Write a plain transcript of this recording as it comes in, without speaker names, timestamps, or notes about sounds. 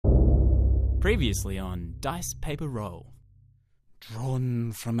Previously on Dice Paper Roll.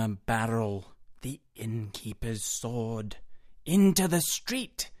 Drawn from a barrel, the innkeeper's sword. Into the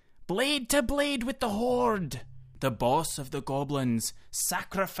street, blade to blade with the horde. The boss of the goblins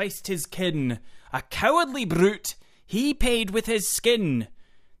sacrificed his kin. A cowardly brute, he paid with his skin.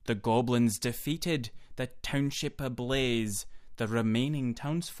 The goblins defeated, the township ablaze. The remaining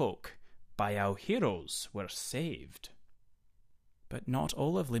townsfolk, by our heroes, were saved. But not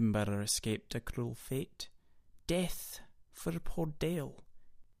all of Limburger escaped a cruel fate. Death for poor Dale.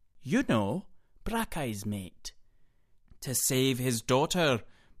 You know, Brackey's mate. To save his daughter,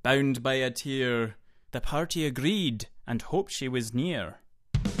 bound by a tear, the party agreed and hoped she was near.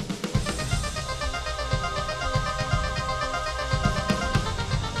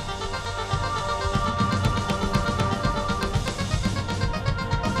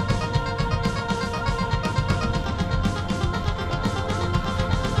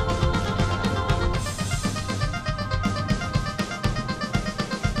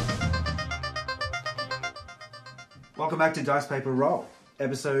 Welcome back to Dice Paper Roll,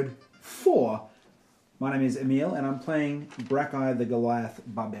 episode 4. My name is Emil, and I'm playing Brackeye the Goliath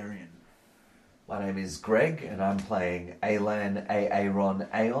Barbarian. My name is Greg, and I'm playing Alan Aaron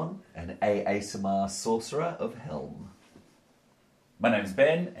Aeon, an Aasimar Sorcerer of Helm. My name's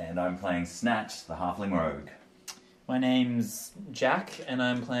Ben, and I'm playing Snatch, the Halfling Rogue. My name's Jack, and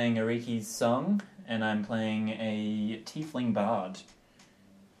I'm playing Ariki's Song, and I'm playing a Tiefling Bard.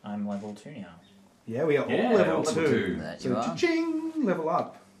 I'm level 2 now. Yeah, we are all level 2. That So you are. ching, level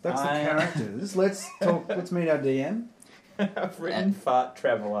up. That's the characters. Let's meet our DM. I've written Fart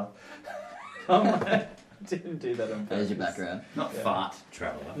Traveller. Didn't do that on purpose. There's your background. Not Fart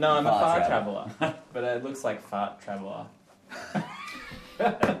Traveller. No, I'm a Fart Fart Traveller. But it looks like Fart Traveller.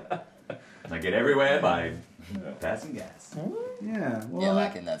 I get everywhere by passing gas. Yeah, well, Yeah,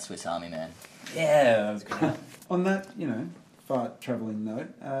 like in that Swiss Army man. Yeah, that was good. on that, fart travelling note,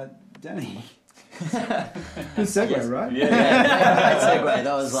 Danny. Good segue, right? Yeah. Great segue.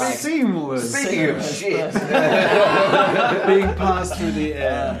 That was like Seamless. Speaking of shit, Being passed through the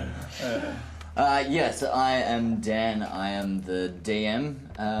air. yes, I am Dan. I am the DM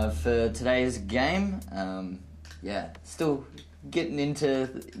for today's game. Still getting into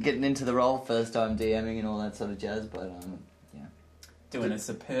the role. First time DMing and all that sort of jazz, but Doing a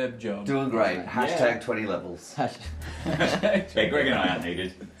superb job. doing great. Yeah. Hashtag 20 levels. Yeah, Greg and I aren't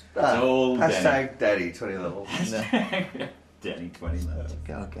needed. It's all Hashtag Daddy 20 levels. Danny 20 levels.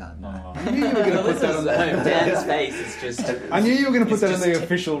 Oh God, no. Oh. I knew you were going to put that on the... Dan's face is just... I knew you were going to put It's that on the just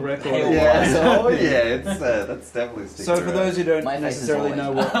official record. Yeah, it's that's definitely sticking So for those who don't My face is necessarily always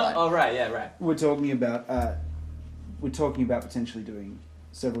know what black. Oh, right, yeah, right. we're talking about potentially doing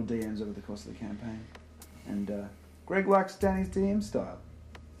several DMs over the course of the campaign. And Greg likes Danny's DM style.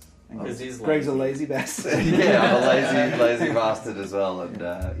 And Because he's Greg's a lazy. lazy bastard. Yeah, I'm a lazy bastard as well,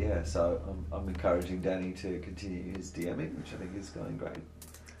 and so I'm encouraging Danny to continue his DMing, which I think is going great.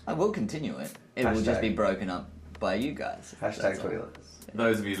 I will continue it. It will just be broken up by you guys. Hashtag 20 levels.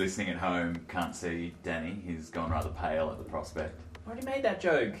 Those of you listening at home can't see Danny. He's gone rather pale at the prospect. I already made that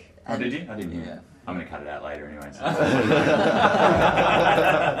joke. Oh, did you? I didn't hear Yeah. it. I'm going to cut it out later anyway. So.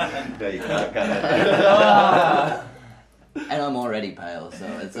 No, you can't cut it. And I'm already pale, so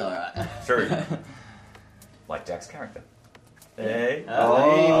it's alright. True. Like Jack's character. Hey.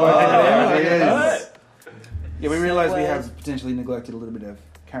 Oh, it is. Yeah, we realise we have potentially neglected a little bit of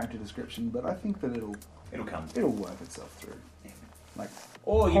character description, but I think that it'll work itself through. Like,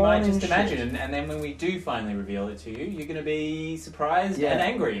 Or you might Holy just shit. imagine, and then when we do finally reveal it to you, you're going to be surprised Yeah. and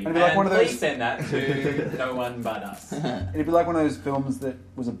angry. It'll be like one of please those- send that to no one but us. it'd be like one of those films that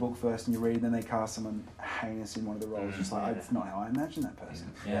was a book first and you read, and then they cast someone heinous in one of the roles. Just like, that's not how I imagine that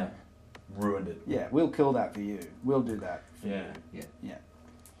person. Yeah. Ruined it. Yeah, we'll kill that for you. We'll do that. Yeah. Yeah.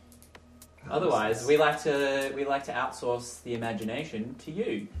 Otherwise, we like to outsource the imagination to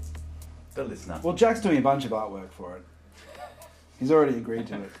you. The listener. Well, Jack's doing a bunch of artwork for it. He's already agreed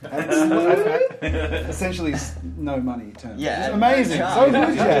to it. At essentially, no money terms. Yeah, It's amazing. So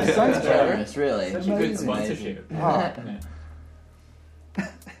good, Jack. Thanks, It's Trevor. generous, really. Such a good Amazing. sponsorship. Ah. Yeah.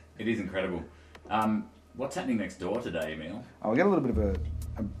 It is incredible. What's happening next door today, Emil? Oh, we got a little bit of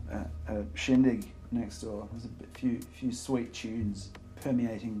a shindig next door. There's a few sweet tunes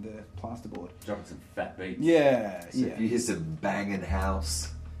permeating the plasterboard. Dropping some fat beats. Yeah, So yeah. if you hear some banging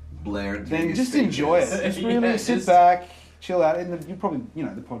house blaring through Then your just speakers, enjoy it. Just really Yeah, sit just- back, chill out. And you probably,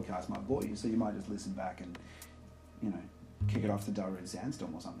 the podcast might bore you, so you might just listen back and, kick it off to Darude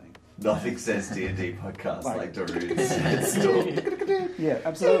Sandstorm or something. Nothing says D&D podcast like Darude. Yeah,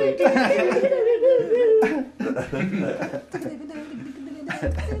 absolutely.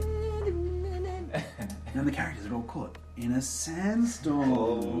 And the characters are all caught in a sandstorm.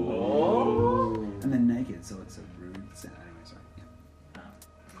 And they're naked, so it's a rude sound. Anyway, sorry. Yeah.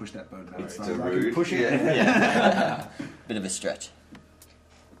 Push that boat out. It's So a I can rude. push it. Yeah. Bit of a stretch.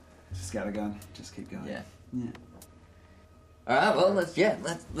 Scattergun. Just keep going. Yeah. Yeah. All right. Well,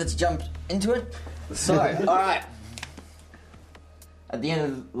 let's jump into it. So, all right. At the end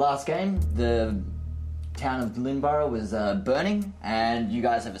of the last game, the town of Lynborough was burning, and you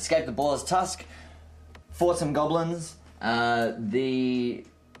guys have escaped the Boar's Tusk, fought some goblins. The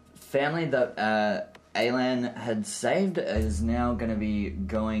family that Alan had saved is now going to be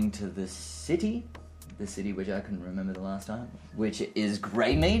going to the city which I couldn't remember the last time, which is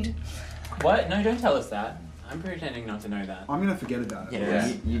Greymead. What? No, don't tell us that. I'm pretending not to know that. I'm going to forget about it. Yeah,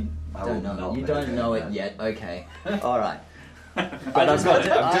 you I don't will know. not You don't meditate know on it that. yet. Okay. All right. But I've got it.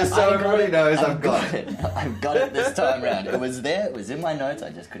 Just so everybody knows, I've got it. I've got it this time round. It was there. It was in my notes. I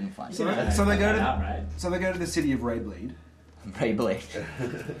just couldn't find So, it. so they go to Outright. so they go to the city of Raybleed. Beyblade.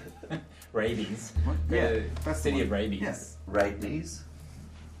 Rabies. What? Go Yeah, to that's the City one. of Rabies. Yeah. Rape knees.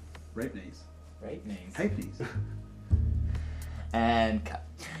 Rape knees. Rape names. Tape knees. And cut.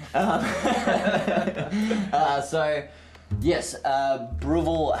 So, yes,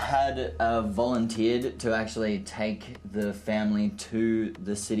 Bruval had volunteered to actually take the family to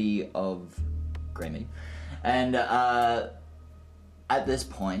the city of Greymead. And at this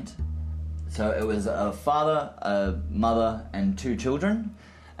point, so it was a father, a mother, and 2 children.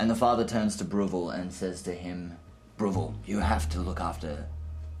 And the father turns to Bruval and says to him, Bruval, you have to look after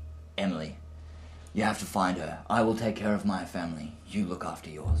Emily. You have to find her. I will take care of my family. You look after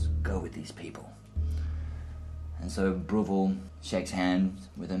yours. Go with these people. And so Bruval shakes hands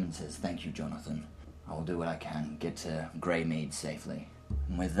with him and says, thank you, Jonathan. I will do what I can. Get to Greymead safely.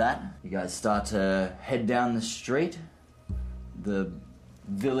 And with that, you guys start to head down the street. The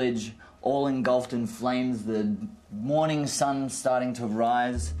village all engulfed in flames. The morning sun starting to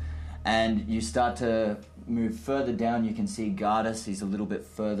rise. And you start to move further down. You can see Gardas. He's a little bit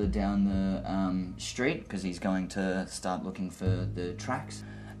further down the street because he's going to start looking for the tracks.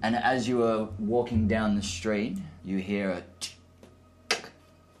 And as you are walking down the street, you hear a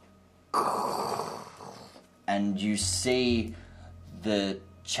and you see the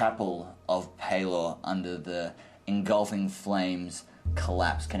chapel of Palor under the engulfing flames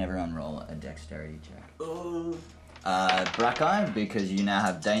collapse. Can everyone roll a dexterity check? Brackeye, because you now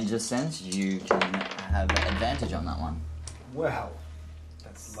have danger sense, you can have advantage on that one. Wow.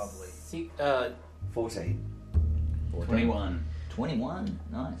 That's lovely. 14. 21. 21,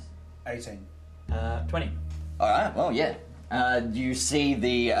 nice. 18. 20. Alright, well, yeah. You see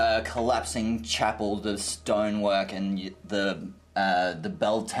the collapsing chapel, the stonework, and the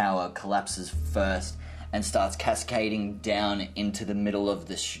bell tower collapses first and starts cascading down into the middle of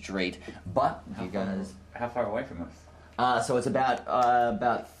the street. But you guys... How far away from us? So it's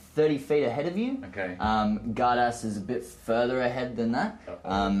about 30 feet ahead of you. Okay. Gardas is a bit further ahead than that.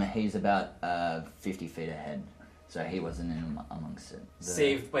 Uh-oh. He's about 50 feet ahead. So he wasn't in amongst it.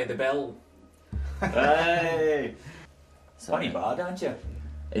 Saved by the bell. Hey! So Funny bard, aren't you?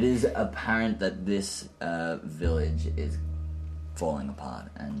 it is apparent that this village is falling apart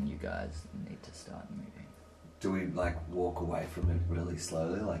and you guys need to start moving. Do we walk away from it really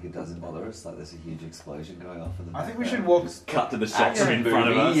slowly, like it doesn't bother us, like there's a huge explosion going off in the I background? think we should walk Cut to the shots from Action in front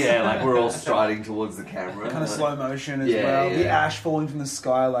of us. movie, yeah, like we're all striding towards the camera. kind of slow motion as Yeah, well. The yeah. ash falling from the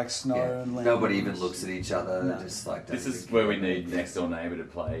sky like snow Yeah. and Nobody even looks at each other. No. Just like This does is it. where we need next door neighbour to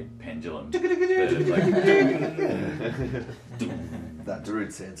play pendulum. That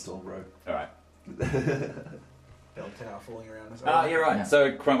Darude sandstorm, bro. Alright. bell tower falling around as well. You're right. Yeah. So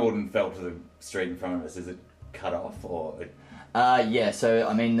it crumbled and fell to the street in front of us. Is it cut off or... Yeah, so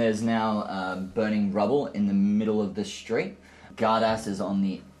I mean there's now burning rubble in the middle of the street. Gardas is on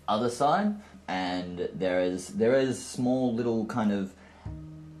the other side, and there is small little kind of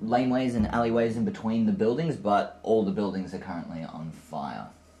laneways and alleyways in between the buildings, but all the buildings are currently on fire.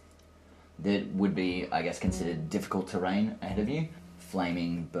 That would be, I guess, considered difficult terrain ahead of you.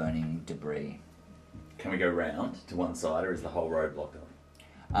 Flaming, burning debris. Can we go round to one side or is the whole road blocked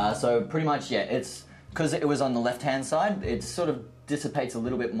off? So pretty much, yeah, it's because it was on the left-hand side, it sort of dissipates a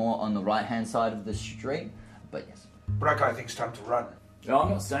little bit more on the right-hand side of the street, but yes. Brackeye thinks time to run. No, I'm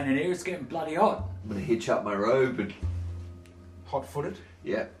not staying in here. It's getting bloody hot. I'm gonna hitch up my robe and Hot-footed.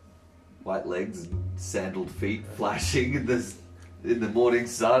 yeah, white legs and sandaled feet flashing in the morning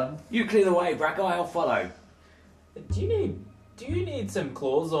sun. You clear the way, Brackeye. I'll follow. Do you need some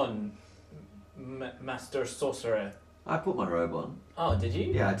clothes on, Master Sorcerer? I put my robe on. Oh, did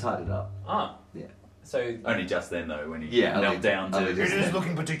you? Yeah, I tied it up. Ah. Yeah. So Only just then, though, when he Yeah, knelt only- down only to. just- It is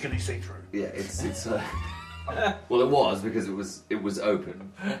looking particularly see-through. Yeah, it's well, it was because it was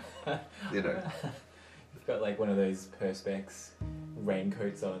open. You know. you've got like one of those perspex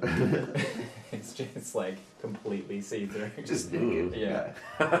raincoats on. It's just like completely see-through. Just naked. Yeah.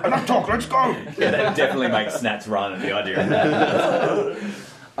 Enough talk, let's go! Yeah, that definitely makes Snats run at the idea of that.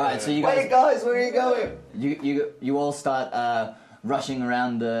 All right, so you Wait, guys, guys, where are you going? you all start rushing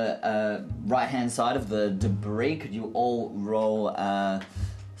around the right-hand side of the debris. Could you all roll?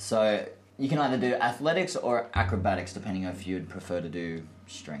 So you can either do athletics or acrobatics, depending on if you'd prefer to do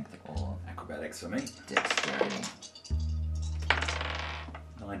strength or Acrobatics for me. dexterity.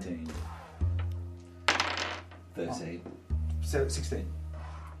 19. 13. So 16.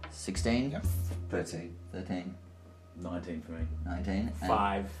 16, Yep. 13. 13, 19 for me. 19, and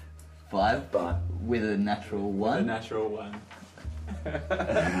 5. 5, But with a natural A 1. natural one.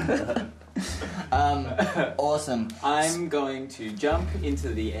 Awesome. I'm going to jump into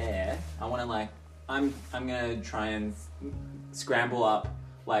the air. I want to like. I'm gonna try and scramble up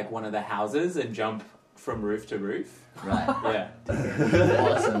like one of the houses and jump from roof to roof. Right. Yeah.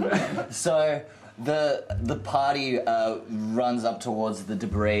 Awesome. So the party runs up towards the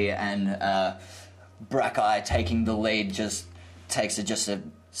debris, and Brackeye, taking the lead, just takes just a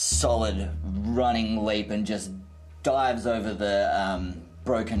solid running leap and just dives over the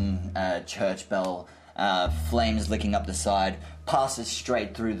broken church bell. Flames licking up the side, passes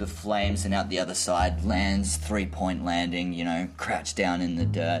straight through the flames and out the other side, lands 3-point landing, you know, crouched down in the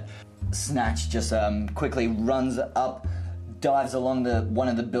dirt. Snatch just quickly runs up, dives along one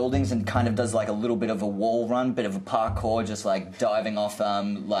of the buildings and kind of does like a little bit of a wall run, bit of a parkour, just like diving off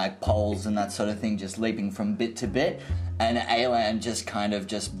like poles and that sort of thing, just leaping from bit to bit. And Alan just kind of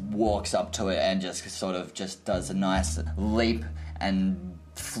just walks up to it and just sort of just does a nice leap and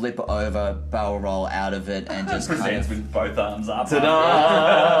flip over, barrel roll out of it, and just kind Stands of... with both arms up.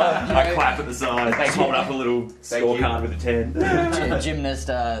 Ta-da! I clap at the side. They hold up a little scorecard with a 10. gymnast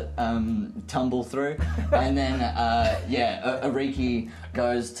tumble through, and then Ariki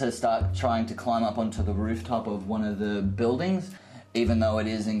goes to start trying to climb up onto the rooftop of one of the buildings, even though it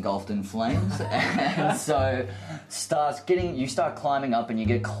is engulfed in flames. And so you start climbing up and you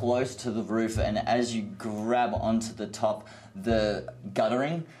get close to the roof, and as you grab onto the top, the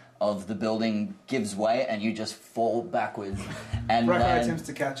guttering of the building gives way and you just fall backwards and Brackeye land attempts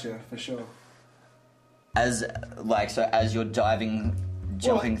to catch her, for sure. as you're jumping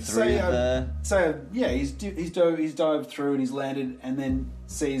through he's dived through and he's landed and then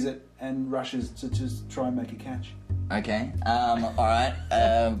sees it and rushes to just try and make a catch. Okay. All right.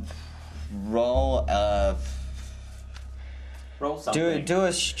 Roll. Roll something. Do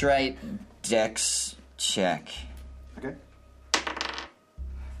a straight dex check. Okay.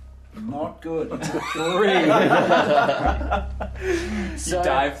 Not good. So, You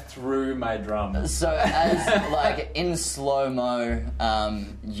dive through my drum. So as like in slow mo,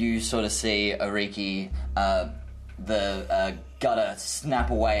 you sort of see Ariki, the gutter snap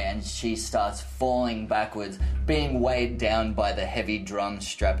away, and she starts falling backwards, being weighed down by the heavy drum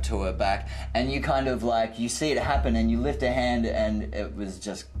strapped to her back. And you kind of like you see it happen, and you lift a hand, and it was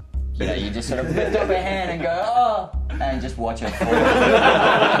just. You just sort of lift up a hand and go, oh, and just watch her fall.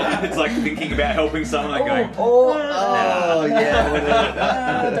 It's like thinking about helping someone and going, I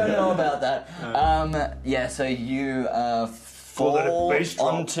don't know about that. So you Call that a fall bass drum.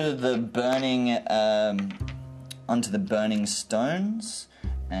 onto the burning stones,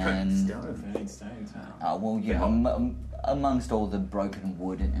 and Burning stones, wow. Amongst all the broken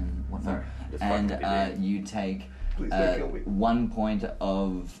wood and whatnot, and you take Please don't kill me. 1 point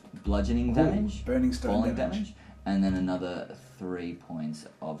of bludgeoning damage, burning stone falling damage. and then another 3 points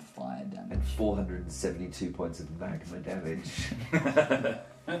of fire damage. And 472 points of magma damage. That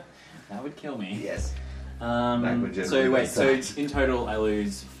would kill me. Yes. So in total I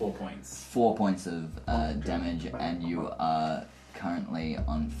lose 4 points. 4 points of damage, and you are currently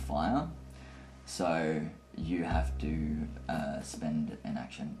on fire. So you have to spend an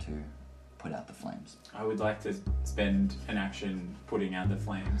action to put out the flames. I would like to spend an action putting out the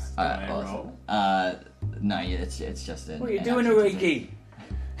flames. Do I roll? No, it's just an. "What are you an doing, action to Ariki?"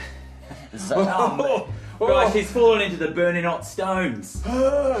 do. So, Gosh, she's fallen into the burning hot stones.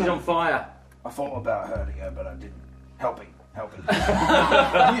 She's on fire. I thought about hurting her, but I didn't. Helping.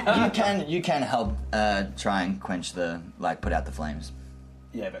 you can help try and quench put out the flames.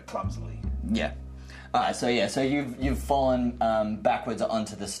 Yeah, but clumsily. Yeah. Alright, so you've fallen backwards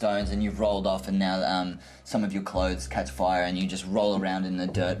onto the stones and you've rolled off, and now some of your clothes catch fire and you just roll around in the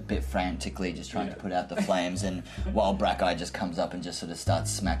dirt a bit frantically, just trying to put out the flames, and while Brackeye just comes up and just sort of starts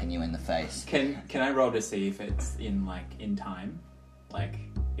smacking you in the face. Can I roll to see if it's in time? Like,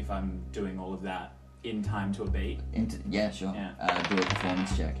 if I'm doing all of that in time to a beat? Yeah, sure. Yeah. Do a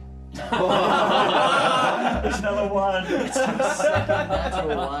performance check. There's another one.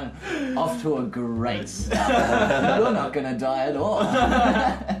 Natural one. Off to a great start. You're not going to die at all.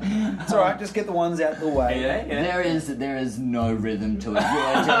 It's alright, just get the ones out the way. Yeah. There is no rhythm to it.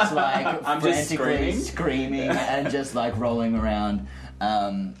 You're just like I'm just frantically screaming and just like rolling around.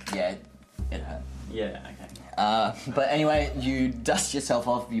 It hurt. Yeah, okay. But anyway, you dust yourself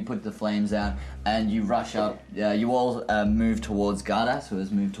off, you put the flames out, and you rush up. You all move towards Gardas, who has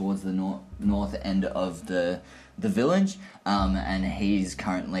moved towards the north end of the village, and he's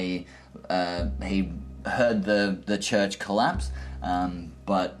currently he heard the church collapse,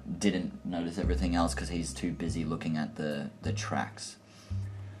 but didn't notice everything else because he's too busy looking at the tracks.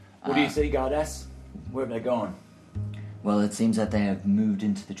 What do you see, Gardas? Where have they gone? Well, it seems that they have moved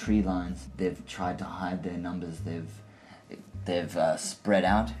into the tree lines. They've tried to hide their numbers. They've spread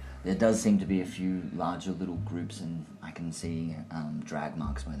out. There does seem to be a few larger little groups, and I can see drag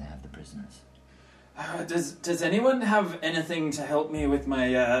marks where they have the prisoners. Does anyone have anything to help me with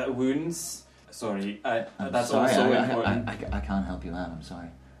my wounds? Sorry, that's sorry, also important. I can't help you out. I'm sorry.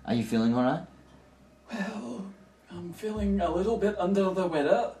 Are you feeling all right? Well, I'm feeling a little bit under the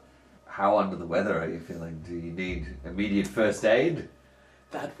weather. How under the weather are you feeling? Do you need immediate first aid?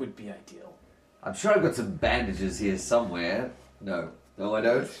 That would be ideal. I'm sure I've got some bandages here somewhere. No, I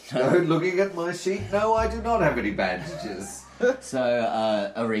don't. No, looking at my sheet, no, I do not have any bandages.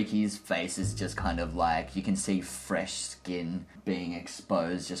 So, Ariki's face is just kind of like, you can see fresh skin being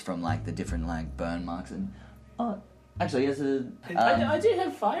exposed just from like the different like burn marks, and actually, as a I do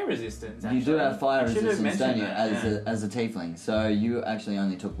have fire resistance. Actually. you do have fire I should have resistance, don't mentioned you? that, As a tiefling, so you actually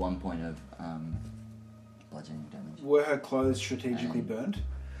only took 1 point of bludgeoning damage. Were her clothes strategically burnt?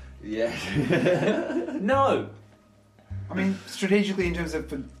 Yeah. No. I mean, strategically in terms of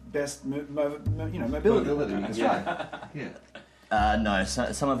for best mobility. Mobility, That's yeah. right. Yeah. No,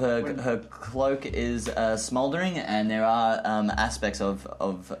 some of her cloak is smouldering, and there are aspects of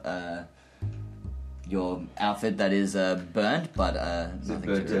your outfit that is burnt, but Is it nothing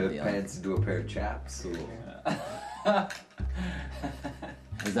burnt too really pants into a pair of chaps? Or...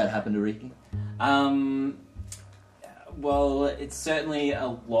 Has that happened to Riki? Well, it's certainly a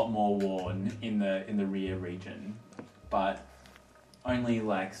lot more worn in the rear region, but only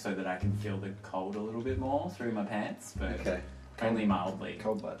like so that I can feel the cold a little bit more through my pants, but only mildly.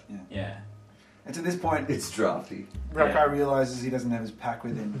 Cold blood, yeah. Yeah. And to this point, It's drafty. Brackeye realises he doesn't have his pack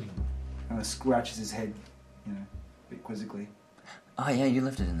with him. Kind of scratches his head, a bit quizzically. Oh yeah, you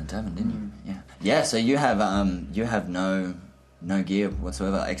left it in the tavern, didn't you? Yeah. Yeah. So you have no gear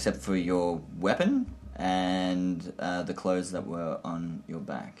whatsoever except for your weapon and the clothes that were on your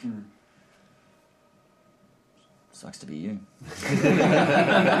back. Sucks to be you.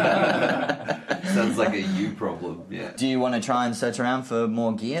 Sounds like a you problem, yeah. Do you want to try and search around for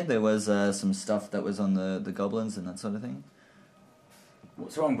more gear? There was some stuff that was on the goblins and that sort of thing.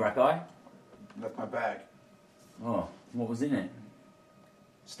 What's wrong, Brackeye? Left my bag. Oh, what was in it?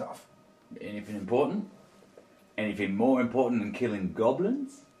 Stuff. Anything important? Anything more important than killing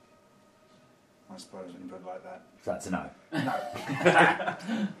goblins? I suppose when you put it like that. So that's a no. No.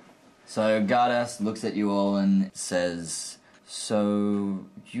 So Gardas looks at you all and says, so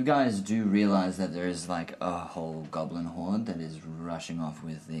you guys do realize that there is like a whole goblin horde that is rushing off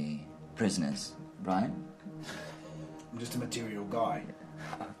with the prisoners, right? I'm just a material guy.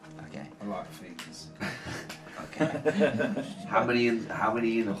 Okay. I like things. Okay. How many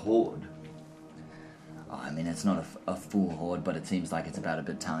in a horde? Oh, I mean, it's not a full horde, but it seems like it's about a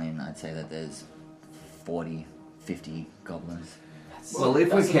battalion. I'd say that there's 40, 50 goblins. Well,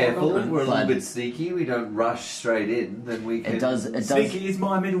 if we're careful, we're a little But- bit sneaky, we don't rush straight in, then we can It does. Sneaky is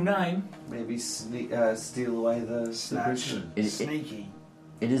my middle name. maybe steal away the Snatch. prisoner. Sneaky.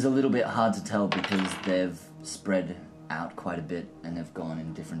 It is a little bit hard to tell because they've spread out quite a bit and they've gone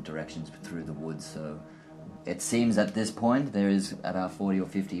in different directions through the woods. So it seems at this point there is about 40 or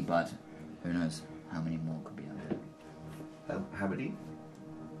 50, but who knows how many more could be out there. How many?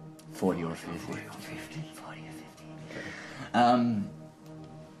 40 or 50. 40 or 50.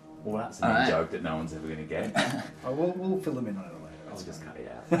 Well, that's a Alright. joke that no one's ever going to get. Oh, we'll fill them in on it later. I'll just cut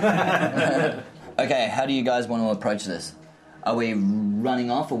it out. Okay, how do you guys want to approach this? Are we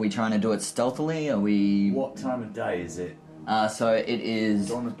running off? Are we trying to do it stealthily? Are we... What time of day is it? So it is...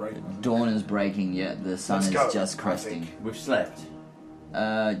 Dawn is breaking. Dawn is breaking, yeah. The sun Let's is go, just I cresting. think. We've slept.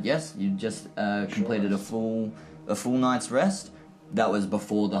 Yes, you just completed a full night's rest. That was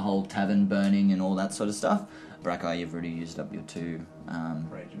before the whole tavern burning and all that sort of stuff. Brackeye, you've already used up your 2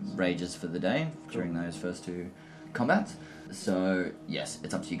 rages for the day during those first 2 combats. So, yes,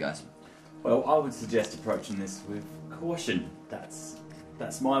 it's up to you guys. Well, I would suggest approaching this with caution. That's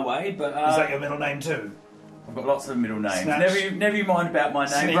my way, but... Is that your middle name too? I've got lots of middle names. Snatch. Never you mind about my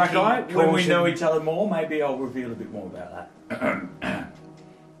name, Sneaky, Brackeye. When we caution. know each other more, maybe I'll reveal a bit more about that.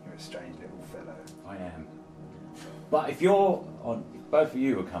 You're a strange little fellow. I am. But if both of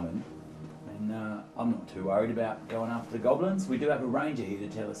you are coming, then I'm not too worried about going after the goblins. We do have a ranger here to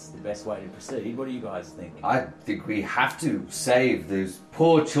tell us the best way to proceed. What do you guys think? I think we have to save those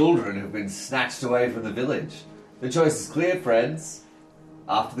poor children who've been snatched away from the village. The choice is clear, friends.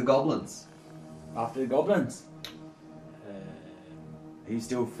 After the goblins. After the goblins. Are you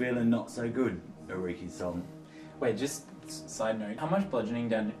still feeling not so good, Ariki's son? Wait, just side note. How much bludgeoning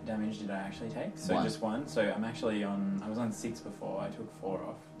damage did I actually take? So 1. just 1. So I'm actually on... I was on 6 before. I took 4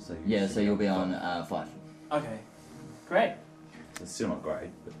 off. So So you'll be on 5. Okay. Great. So it's still not great,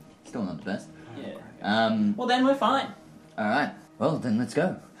 but... Still not the best. Yeah. Well, then we're fine. Alright, well then let's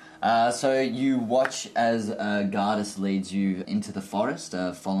go. So you watch as Gardas leads you into the forest,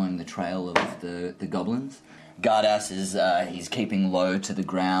 following the trail of the goblins. Gardas is he's keeping low to the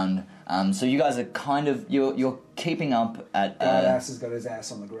ground. So you guys are kind of you're keeping up at. Badass has got his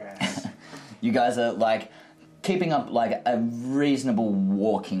ass on the grass. You guys are like keeping up like a reasonable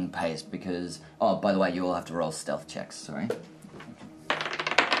walking pace because. Oh, by the way, you all have to roll stealth checks. Sorry.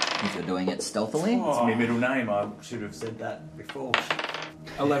 If you're doing it stealthily. It's my middle name. I should have said that before.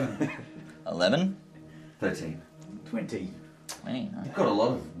 11. 11. 13. 20. 20. Nice. You've got a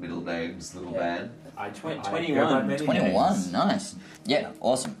lot of middle names, little man. 21. 21, nice. Yeah,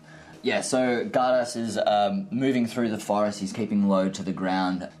 awesome. Yeah, so Gardas is moving through the forest. He's keeping low to the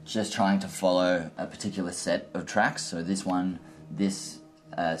ground, just trying to follow a particular set of tracks. So this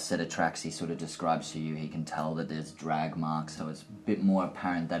set of tracks he sort of describes to you. He can tell that there's drag marks, so it's a bit more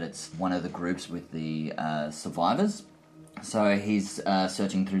apparent that it's one of the groups with the survivors. So he's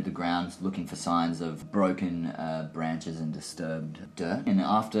searching through the grounds, looking for signs of broken branches and disturbed dirt. And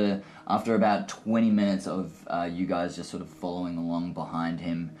after about 20 minutes of you guys just sort of following along behind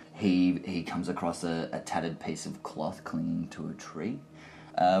him, he comes across a tattered piece of cloth clinging to a tree.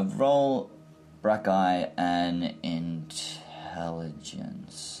 Roll Brackeye an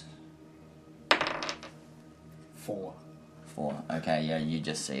intelligence. 4. 4. Okay, yeah, you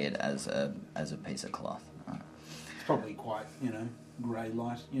just see it as a piece of cloth. It's probably quite, grey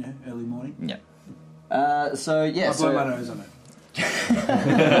light, early morning. Yeah. So yeah. I blow my nose on it.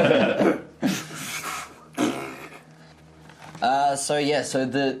 So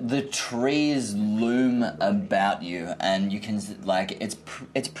the trees loom about you, and you can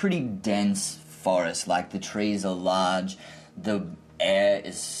it's pretty dense forest. Like the trees are large, the air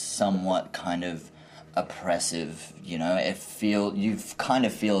is somewhat kind of oppressive. You kind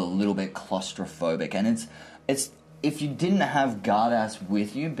of feel a little bit claustrophobic, and it's if you didn't have Gardas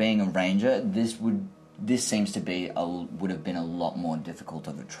with you, being a ranger, this seems to be would have been a lot more difficult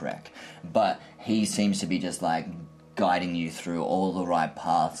of a trek. But he seems to be just like guiding you through all the right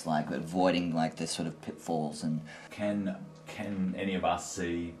paths, like avoiding like this sort of pitfalls. And Can any of us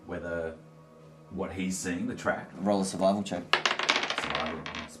see what he's seeing, the track? roll a survival check. Survival on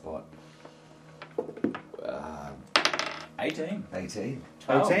the spot. 18. 18.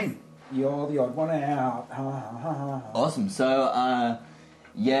 18. You're the odd one out. Awesome. So,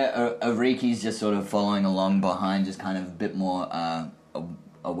 Ariki's just sort of following along behind, just kind of a bit more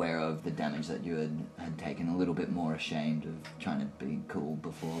aware of the damage that you had taken, a little bit more ashamed of trying to be cool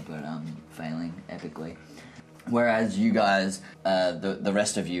before, but failing epically. Whereas you guys, the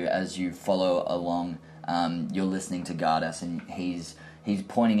rest of you, as you follow along, you're listening to Gardas, and he's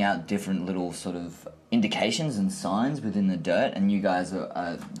pointing out different little sort of indications and signs within the dirt, and you guys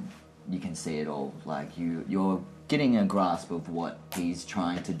are you can see it all. Like you're getting a grasp of what he's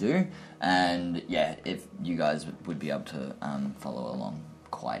trying to do, and yeah, if you guys would be able to follow along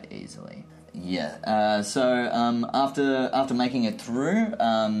quite easily. Yeah. So after making it through,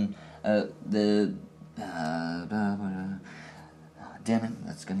 damn it,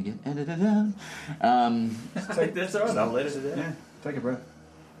 that's gonna get edited out. That's alright, I'll let it in. Yeah, take a breath.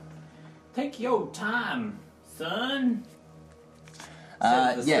 Take your time, son.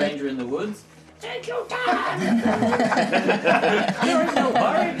 Said the stranger in the woods. Take your time. There is no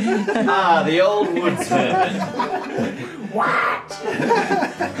hurry. The old woodsman. What?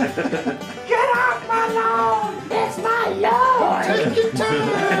 Get off my lawn. It's my my lord! Take your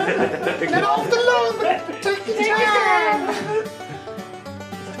time! Get off the lawn, but take your time!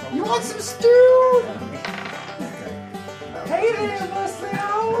 You want some stew? Hey there,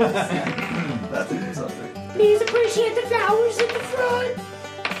 myself! That's a good something. Please appreciate the flowers in the front.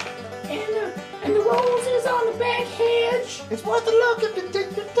 And the roses on the back hedge. It's worth a look if you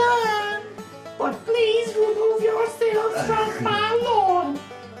take your time. But please remove yourselves from my lawn.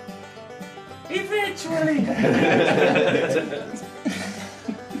 Eventually.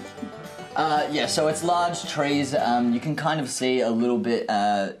 Yeah, so it's large trees. You can kind of see a little bit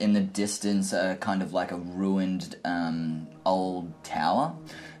in the distance, kind of like a ruined old tower.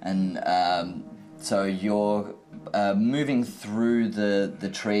 And so you're moving through the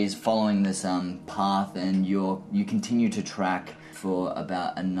trees, following this path, and you continue to track for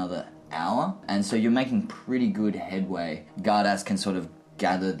about another hour. And so you're making pretty good headway. Gardas can sort of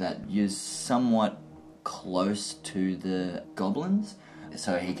gather that you're somewhat close to the goblins.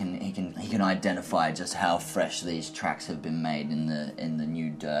 So he can identify just how fresh these tracks have been made in the new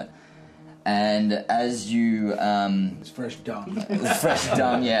dirt. And as you It's fresh dung. fresh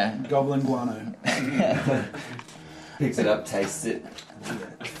dung, yeah. Goblin guano. Picks it up, tastes it.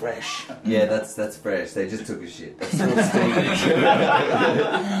 Fresh. Yeah, that's fresh. They just took a shit. That's still steaming.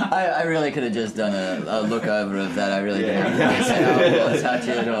 I really could have just done a look over of that. I really didn't have to touch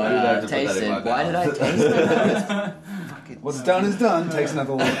it or taste it. Why did I taste it? What's done is done. Takes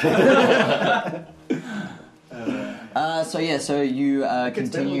another look. So you Gets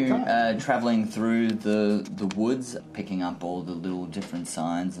continue better with time. traveling through the woods, picking up all the little different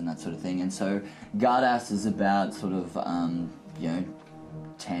signs and that sort of thing. And so Gardas is about sort of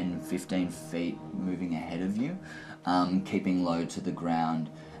 10, 15 feet moving ahead of you, keeping low to the ground.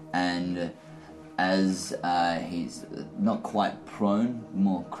 And as he's not quite prone,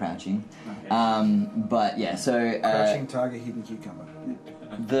 more crouching. Okay. But yeah, so Crouching tiger, hidden cucumber.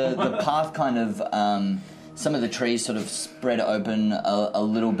 the path kind of some of the trees sort of spread open a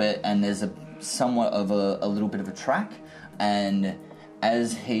little bit, and there's somewhat of a little bit of a track. And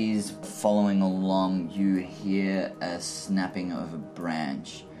as he's following along, you hear a snapping of a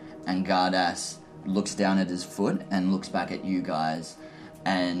branch, and Gardas looks down at his foot and looks back at you guys,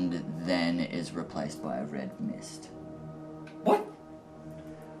 and then is replaced by a red mist. What?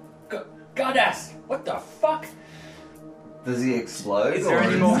 Godass! What the fuck? Does he explode? Is there or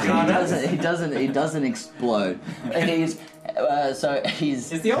any more he- Gardas? He doesn't explode. He's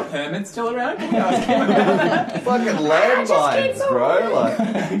he's Is the old hermit still around? Can we ask him? Fucking landmines, bro.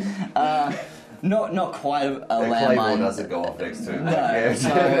 Like, not quite a Claymore landmine. doesn't go off next to him. No, Yeah. so,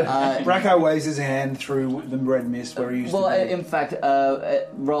 Bracco waves his hand through the red mist where he used well, to be. in fact,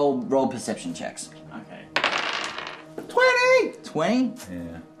 roll perception checks. Okay. 20?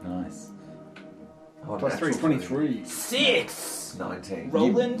 Yeah, nice. Oh, Plus 3, natural 23. 6! 19.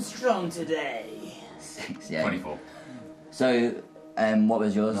 Rolling strong today. 6, yeah. 24. So, what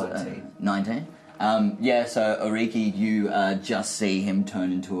was yours? 19. 19? Yeah, so Oriki, you just see him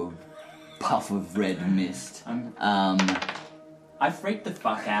turn into a puff of red mist. I freaked the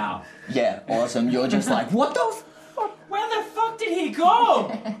fuck out. Yeah, awesome. You're just like, what the fuck? Where the fuck did he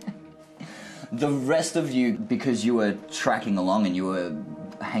go? The rest of you, because you were tracking along and you were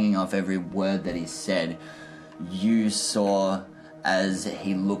hanging off every word that he said, you saw, as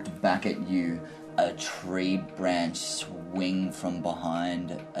he looked back at you, a tree branch swing from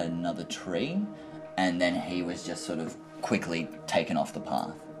behind another tree, and then he was just sort of quickly taken off the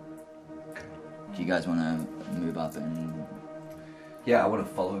path. Do you guys want to move up and... Yeah, I want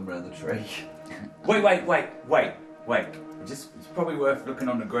to follow him around the tree. Wait. It's probably worth looking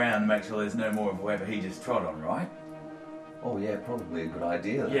on the ground to make sure there's no more of whoever he just trod on, right? Oh yeah, probably a good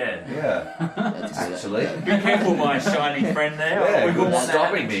idea. Yeah. Yeah. That's good. Actually. Be careful, my shiny friend there. Yeah, We good want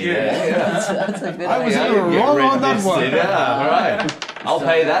stopping that. me there. Yeah. That's a good I was idea. in the wrong on that one. Yeah, alright. I'll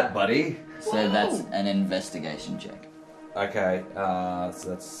pay that, buddy. So that's an investigation check. Okay, so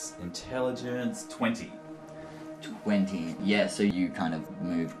that's intelligence 20. 20. Yeah, so you kind of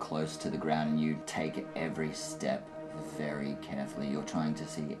move close to the ground and you take every step very carefully. You're trying to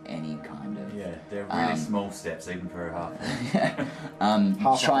see any kind of... Yeah, they're really small steps even for a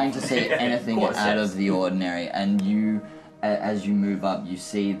half. trying to see anything Quarter out steps. of the ordinary. And you, as you move up, you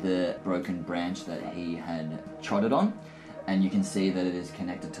see the broken branch that he had trotted on, and you can see that it is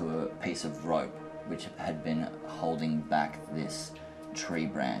connected to a piece of rope which had been holding back this tree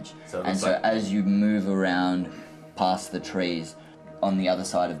branch. So it And looks so like- as you move around past the trees, on the other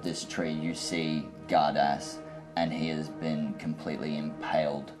side of this tree you see Gardas, and he has been completely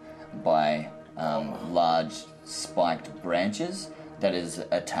impaled by large spiked branches that is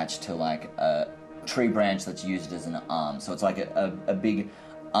attached to like a tree branch that's used as an arm. So it's like a big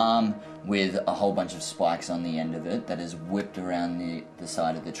arm with a whole bunch of spikes on the end of it that is whipped around the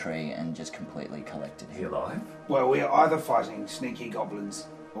side of the tree and just completely collected Is he here. alive? Well, we are either fighting sneaky goblins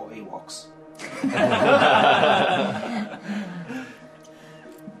or Ewoks.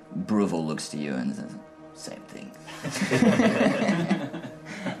 Bruval looks to you and says, same thing.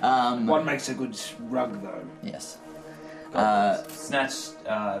 One makes a good rug, though. Yes. Snatch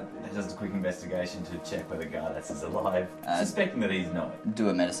does a quick investigation to check whether Gardas is alive, suspecting that he's not. Do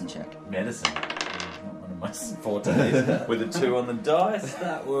a medicine check. Medicine. Not one of my fortes. With a 2 on the dice,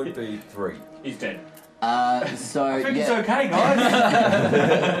 that would be 3. He's dead. So I think yeah, it's okay,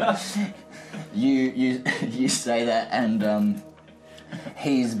 guys. you say that, and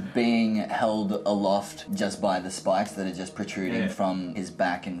he's being held aloft just by the spikes that are just protruding from his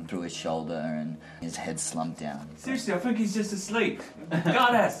back and through his shoulder, and his head slumped down. Seriously, I think he's just asleep.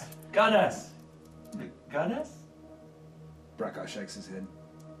 Gardas! Gardas! Gardas? Brackeye shakes his head.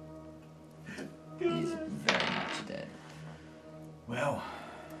 He's very much dead. Well,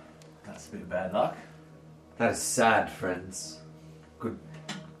 that's a bit of bad luck. That is sad, friends.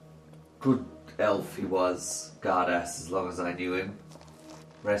 Good elf he was, Gardas, as long as I knew him.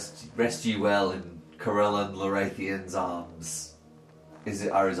 Rest you well in Corellan Lorathian's arms.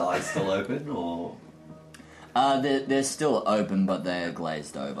 Are his eyes still open, or They're still open, but they're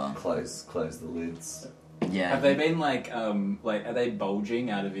glazed over. close the lids? Yeah. Have they been like are they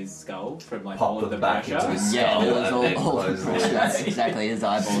bulging out of his skull from like Pop all of the them back pressure? into his Yeah, skull it was and then all close the pressure. That's lids. exactly his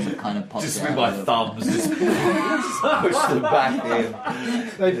eyeballs have kind of popped Just out. with my of the- thumbs, just push them back in.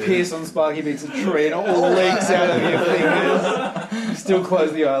 They pierce on Sparky Beats a tree and it all leaks out of your fingers. You still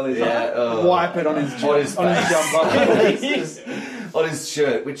close the eyelids. Yeah, Wipe it on his face. jumper. On his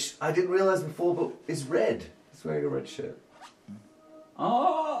shirt, which I didn't realise before, but is red. He's wearing a red shirt.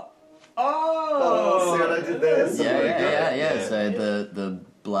 Oh, see what I did there? Yeah. So the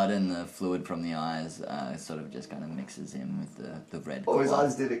blood and the fluid from the eyes sort of just kind of mixes in with the red. Oh, his colour.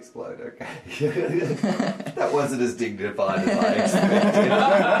 eyes did explode, okay. That wasn't as dignified as I expected.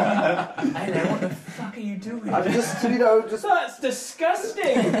 Hey, now what the fuck are you doing? I'm just, That's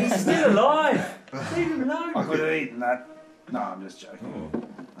disgusting. He's still alive. Leave him alone. I could have eaten that. No, I'm just joking.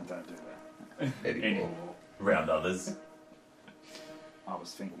 I don't do that. anymore. Round others. I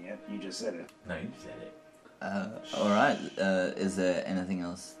was thinking it. You just said it. No, you said it. All right. Is there anything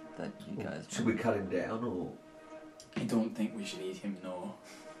else that you guys? Should we cut him down, or...? I don't think we should eat him, no.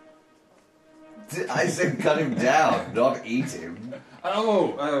 I said cut him down, not eat him.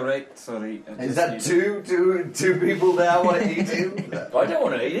 Oh, right, sorry. Is that two people now want to eat him? I don't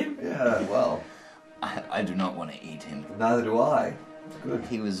want to eat him. Yeah, well, I do not want to eat him. neither do I. Good.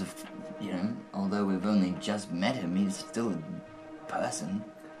 He was, although we've only just met him, he's still a person.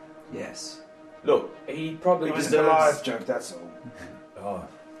 Yes. Look, he probably It was a deserves... Goliath joke, that's all. Oh.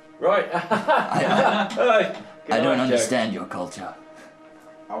 Right. I don't understand your culture.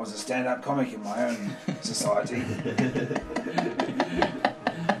 I was a stand-up comic in my own society.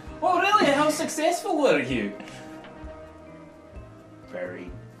 Oh, really? How successful were you? Very.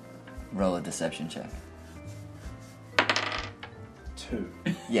 Roll a deception check. 2.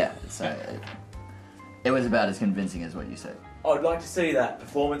 Yeah, so it was about as convincing as what you said. I'd like to see that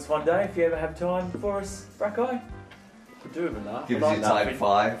performance one day if you ever have time for us, Brackeye. Could do with a laugh. Give I us like your time laughing.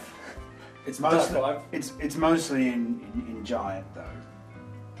 5. It's Type mostly 5. it's mostly in giant though.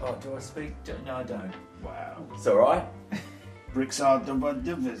 Oh, do I speak? No, I don't. Wow. It's alright. Bricks are the one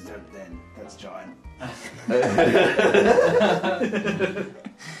then. That's giant.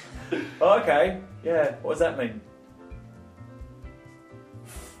 Oh, okay. Yeah. What does that mean?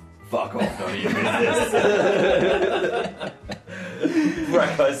 Fuck off, none of your business.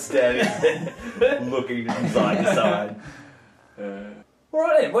 Brackeye's standing there, looking from side to side.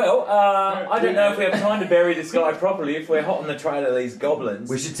 Alright then, well, I don't know if we have time to bury this guy properly if we're hot on the trail of these goblins.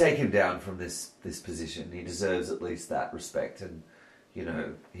 We should take him down from this position. He deserves at least that respect, and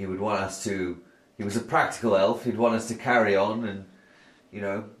he would want us to. He was a practical elf. He'd want us to carry on and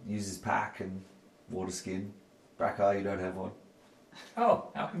use his pack and water skin. Brackeye, you don't have one. Oh,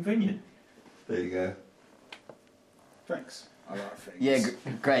 how convenient. There you go. Thanks. I like things. Yeah,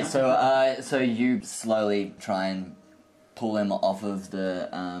 great. So you slowly try and pull him off of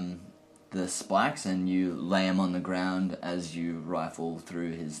the spikes, and you lay him on the ground as you rifle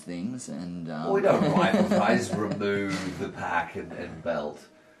through his things. And Well, we don't rifle. I just remove the pack and belt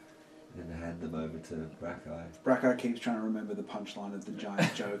and hand them over to Brackeye. Brackeye keeps trying to remember the punchline of the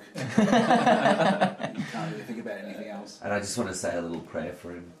giant joke. You can't really think about anything else. And I just want to say a little prayer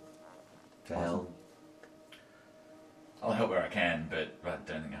for him. To hell. I'll help where I can, but I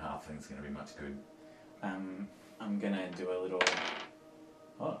don't think a halfling's going to be much good. I'm gonna do a little.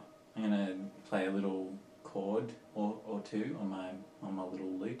 Oh, I'm gonna play a little chord or two on my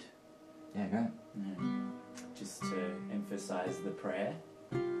little lute. Yeah, great. Just to emphasise the prayer.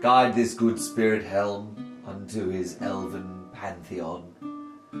 Guide this good spirit helm unto his elven pantheon,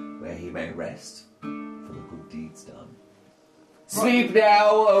 where he may rest for the good deeds done. Sleep now,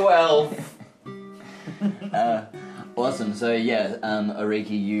 O elf! Awesome. So yeah,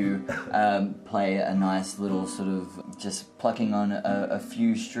 Ariki, you play a nice little sort of just plucking on a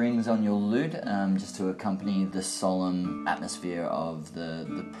few strings on your lute, just to accompany the solemn atmosphere of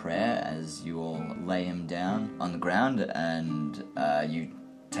the prayer as you all lay him down on the ground, and you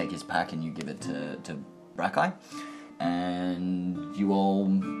take his pack and you give it to Brackeye, and you all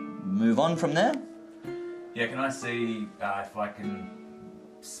move on from there. Yeah, can I see if I can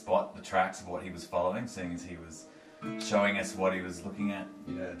spot the tracks of what he was following, seeing as he was showing us what he was looking at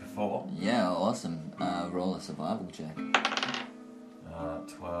before? Yeah, awesome. Roll a survival check.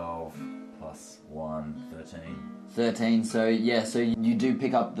 12 plus 1, 13. 13, so yeah, so you do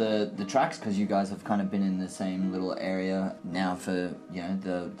pick up the tracks because you guys have kind of been in the same little area now for,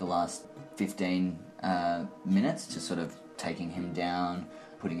 the last 15 minutes, just sort of taking him down,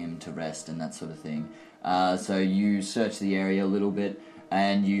 putting him to rest and that sort of thing. So you search the area a little bit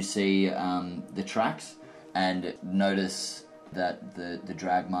and you see the tracks and notice that the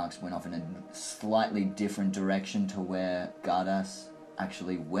drag marks went off in a slightly different direction to where Gardas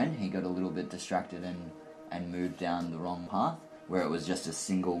actually went. He got a little bit distracted and moved down the wrong path, where it was just a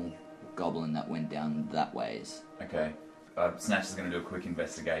single goblin that went down that ways. Okay. Snatch is going to do a quick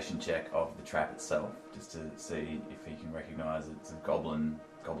investigation check of the trap itself, just to see if he can recognise it's a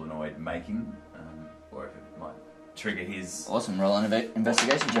goblinoid making, or if it might trigger his... Awesome, roll an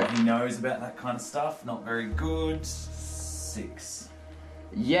investigation check. What he knows about that kind of stuff. Not very good. 6.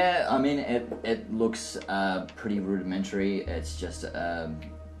 Yeah, I mean, it looks pretty rudimentary. It's just a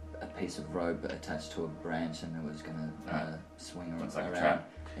piece of rope attached to a branch and it was going to swing Looks around. like a trap.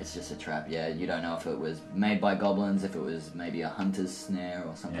 It's just a trap, yeah. You don't know if it was made by goblins, if it was maybe a hunter's snare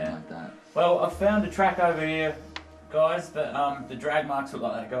or something like that. Well, I found a track over here, guys, but the drag marks look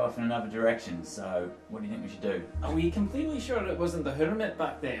like they go off in another direction, so what do you think we should do? Are we completely sure it wasn't the hermit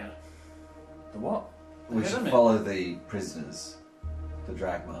back there? The what? We should follow the prisoners, the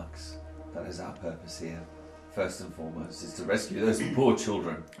drag marks. That is our purpose here. First and foremost is to rescue those poor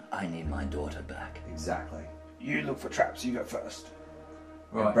children. I need my daughter back. Exactly. You look for traps, you go first.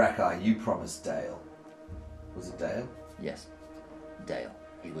 Right. And Brackeye, you promised Dale. Was it Dale? Yes. Dale.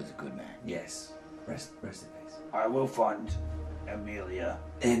 He was a good man. Yes. Rest in peace. I will find Amelia.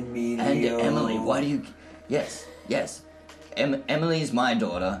 Emilio. And Emily, why do you... Yes. Emily's my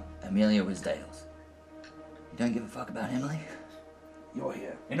daughter. Amelia was Dale's. You don't give a fuck about Emily? You're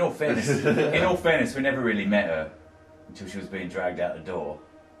here. In all fairness, we never really met her until she was being dragged out the door.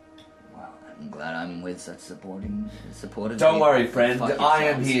 Well, I'm glad I'm with such supportive Don't people. worry, friend. Fuck I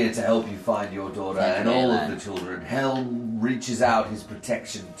am yourselves. here to help you find your daughter Thank and you, all lad. of the children. Helm reaches out his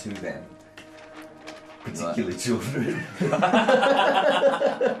protection to them. Particularly children.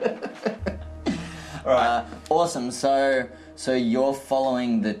 Awesome. So you're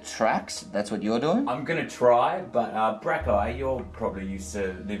following the tracks. That's what you're doing. I'm going to try, but Brackeye, you're probably used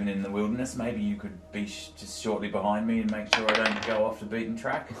to living in the wilderness. Maybe you could be just shortly behind me and make sure I don't go off the beaten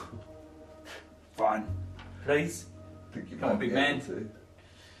track. Fine. Please? Think you Come on, might big be man. able to.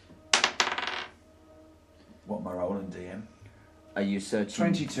 What am I rolling, DM? Are you searching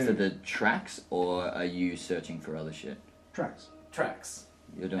 22. for the tracks, or are you searching for other shit? Tracks. Tracks.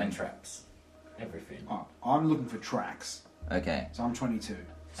 You're doing And traps. Everything. Oh, I'm looking for tracks. Okay. So I'm 22.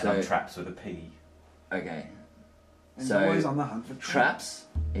 And I'm traps with a P. Okay. And So always on the hunt for traps.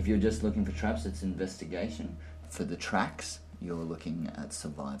 If you're just looking for traps, it's investigation. For the tracks, you're looking at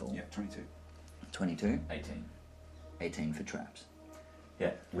survival. Yeah, 22. 22. 18. 18 for traps.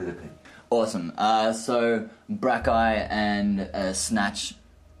 Yeah. With a pin. Awesome. So Brackeye and Snatch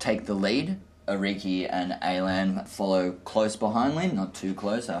take the lead. Ariki and Alan follow close behindly, not too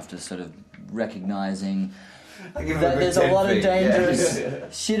close, after sort of recognizing that there's a lot of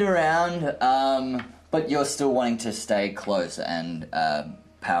dangerous shit around, but you're still wanting to stay close and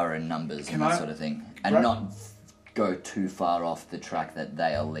power in numbers and that sort of thing, and not go too far off the track that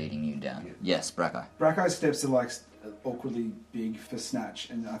they are leading you down. Yeah. Yes, Brackeye. Brackeye steps are like awkwardly big for Snatch,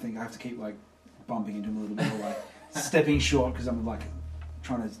 and I think I have to keep like bumping into him a little bit, or like stepping short because I'm like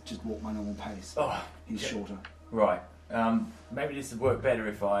trying to just walk my normal pace. Oh, He's shorter. Right. Maybe this would work better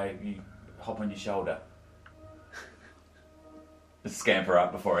if you hop on your shoulder. Just scamper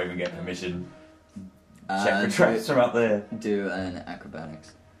up before I even get permission. Check for traps from up there. Do an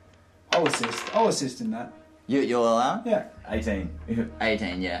acrobatics. Oh, I'll assist in that. You'll allow? Yeah. 18.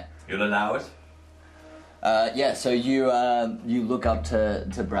 18, yeah. You'll allow it? Yeah, so you look up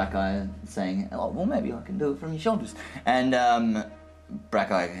to Brackeye saying, oh, well, maybe I can do it from your shoulders. And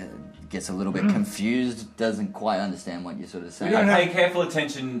Brackeye gets a little bit confused, doesn't quite understand what you're sort of saying. I pay careful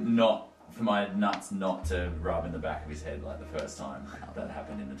attention not for my nuts not to rub in the back of his head like the first time that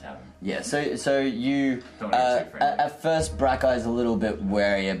happened in the tavern. Yeah, so you... Don't want to get too friendly. At first, Brackeye's a little bit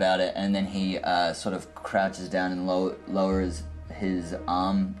wary about it, and then he sort of crouches down and lowers his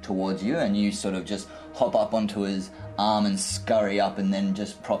arm towards you, and you sort of just hop up onto his arm and scurry up, and then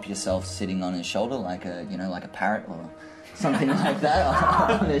just prop yourself sitting on his shoulder like a parrot or something like that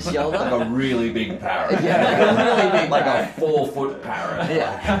on his shoulder. Like a really big parrot. Yeah, like a really big like parrot. a 4-foot parrot.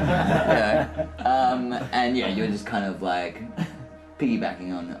 Yeah. And yeah, you're just kind of like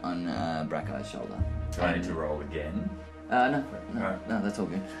piggybacking on Brackeye's shoulder. Do I need to roll again? No, that's all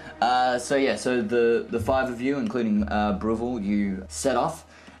good. So the five of you, including Bruval, you set off,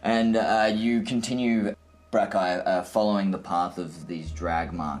 and you continue, Brackeye, following the path of these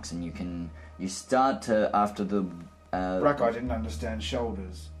drag marks, and you start to, after the... Brackeye didn't understand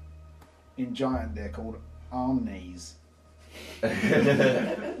shoulders. In Giant, they're called arm knees. I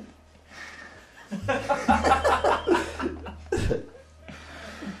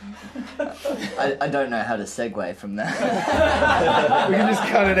don't know how to segue from that. We can just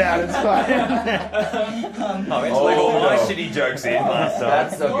cut it out, it's fine. I went to leave all my shitty jokes in last time.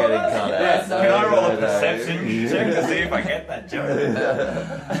 That's not getting cut out. Can I roll a perception check to see if I get that joke?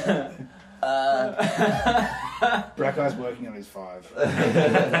 Brackeye's working on his 5.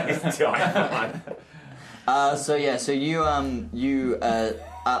 He's dying. So you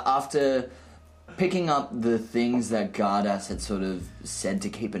after picking up the things that Gardas had sort of said to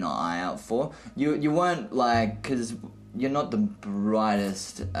keep an eye out for, you weren't like, because you're not the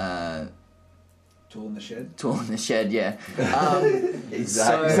brightest Tool in the shed. tool in the shed, yeah.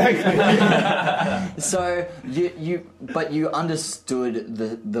 Exactly. So you understood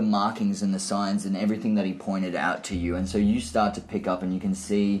the markings and the signs and everything that he pointed out to you, and so you start to pick up, and you can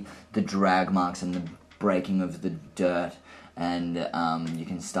see the drag marks and the breaking of the dirt, and you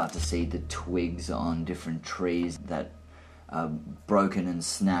can start to see the twigs on different trees that are broken and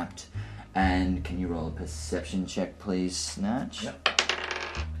snapped. And can you roll a perception check, please, Snatch? Yep.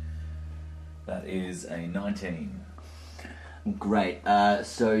 That is a 19. Great.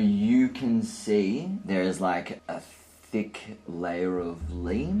 So you can see there is like a thick layer of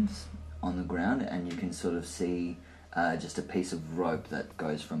leaves on the ground, and you can sort of see just a piece of rope that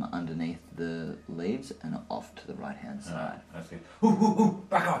goes from underneath the leaves and off to the right-hand side. Alright, that's good. Ooh,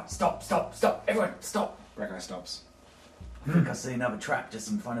 Brackeye, stop, everyone, stop. Brackeye stops. I think I see another trap just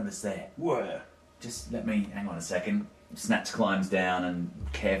in front of us there. Where? Just let me, hang on a second. Snatch climbs down and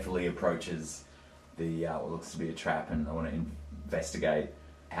carefully approaches the what looks to be a trap, and I want to investigate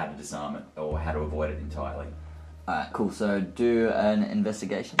how to disarm it or how to avoid it entirely. Alright, cool. So do an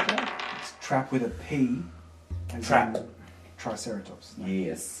investigation check. It's trap with a P. as Trap. in Triceratops. No.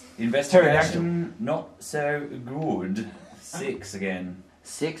 Yes. Investigation, not so good. 6 again.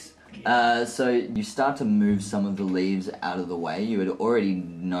 6. So you start to move some of the leaves out of the way. You had already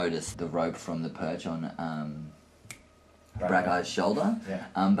noticed the rope from the perch on Brackeye's shoulder. Yeah.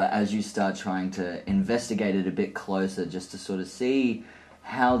 But as you start trying to investigate it a bit closer, just to sort of see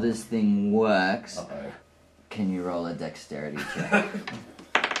how this thing works, Uh-oh. can you roll a dexterity check?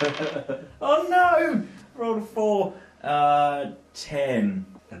 Oh no! Rolled a 4. 10.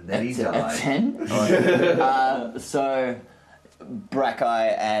 And then he A died. 10? So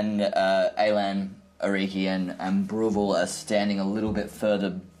Brackeye and Alan, Ariki and Bruval are standing a little bit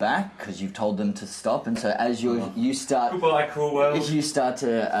further back because you've told them to stop, and so as you start... Goodbye, cruel world. You start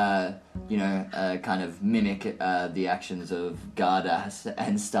to, kind of mimic the actions of Gardas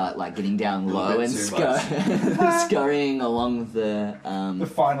and start like getting down low bit and too scurrying along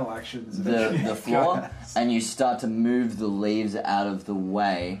The final actions. of the floor, Gardas. and you start to move the leaves out of the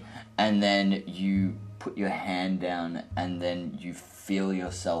way, and then you put your hand down, and then you feel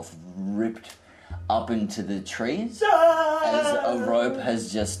yourself ripped up into the trees as a rope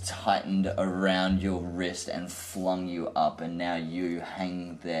has just tightened around your wrist and flung you up, and now you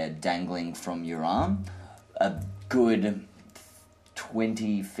hang there dangling from your arm a good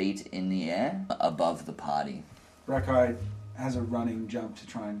 20 feet in the air above the party. Brackeye has a running jump to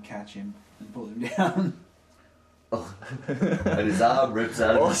try and catch him and pull him down. And his arm rips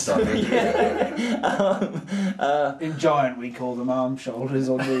out of his stomach. In Giant, we call them arm shoulders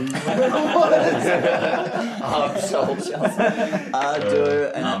on the... Arm shoulders.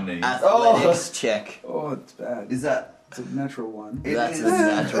 Do an Arm knees. athletics check. Oh, it's bad. Is that It's a natural one. That's a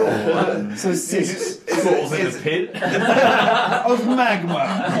natural one. So 6 Falls in the pit. of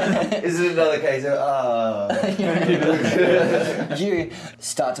magma. Is it another case of You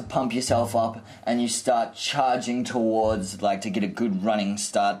start to pump yourself up and you start charging towards, like, to get a good running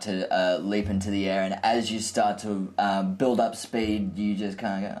start to leap into the air, and as you start to build up speed, you just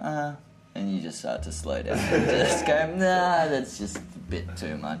kind of go, and you just start to slow down and just go, nah, that's just a bit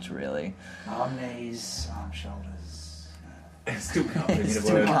too much, really. Arm, knees, arm, shoulders. Still can't think of Still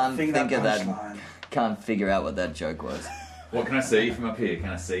the word. can't think of that. punchline. Can't figure out what that joke was. What can I see from up here? Can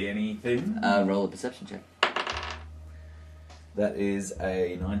I see anything? Roll a perception check. That is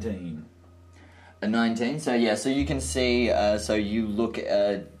a 19. A 19. So you can see. So you look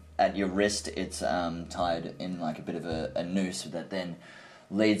at your wrist. It's tied in like a bit of a noose that then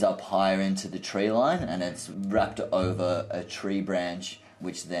leads up higher into the tree line, and it's wrapped over a tree branch,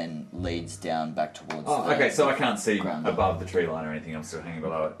 which then leads down back towards. Okay, so I can't see ground. above the tree line or anything. I'm still hanging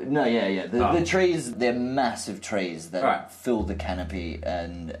below it. No, yeah. The trees, they're massive trees that Alright. fill the canopy,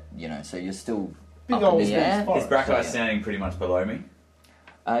 and so you're still Big up old in the air. dense forest. Is Brackeye Yeah. standing pretty much below me?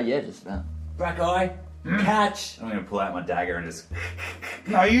 Yeah, just about. Brackeye, catch! I'm going to pull out my dagger and just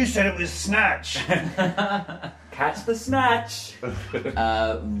No, you said it was snatch. catch the snatch.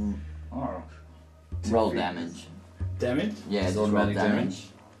 Oh. Roll damage. Damage? Yeah, It's just roll automatic damage.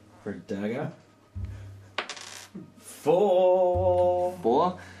 for a dagger. 4.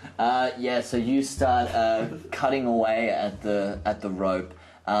 4. So you start cutting away at the rope,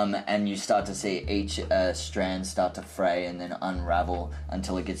 and you start to see each strand start to fray and then unravel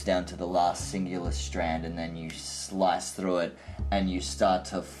until it gets down to the last singular strand, and then you slice through it and you start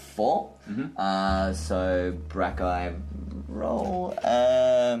to fall. So Brackeye, roll.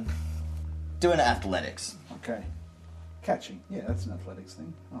 Do an athletics. Okay. Catching. Yeah, that's an athletics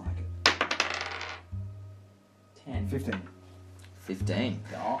thing. I like it. 10. 15. 15.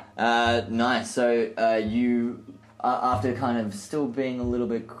 Yeah. Nice. So you, after kind of still being a little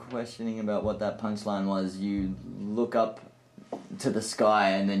bit questioning about what that punchline was, you look up to the sky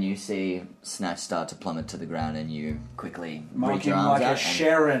and then you see Snatch start to plummet to the ground, and you quickly Mark reach him your arms like out a and-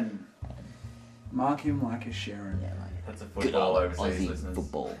 Sharon. Mark him like a Sharon. Yeah, like That's a good football old overseas, Aussie listeners.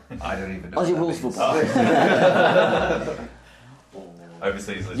 football. I don't even know. Aussie what rules that football.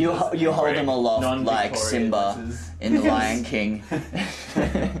 Overseas, listeners. You hold him aloft like Non-Victorian Simba listeners. in The Lion King. Did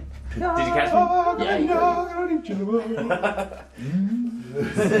you catch me? Yeah, you got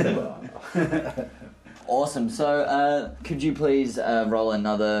Awesome. So, could you please roll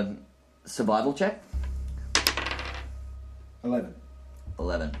another survival check? 11.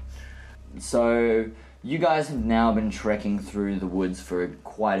 11. So, you guys have now been trekking through the woods for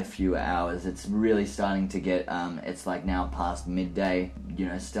quite a few hours. It's really starting to get, it's like now past midday,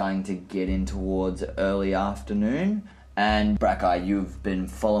 starting to get in towards early afternoon. And Brackeye, you've been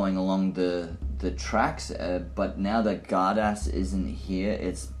following along the tracks, but now that Gardas isn't here,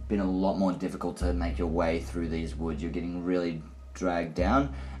 it's been a lot more difficult to make your way through these woods. You're getting really dragged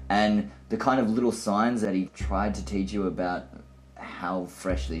down, and the kind of little signs that he tried to teach you about how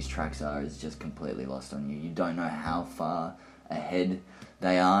fresh these tracks are is just completely lost on you. You don't know how far ahead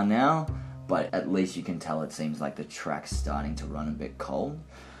they are now, but at least you can tell it seems like the track's starting to run a bit cold.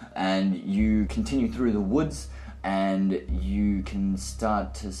 And you continue through the woods, and you can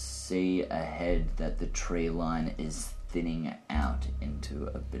start to see ahead that the tree line is thinning out into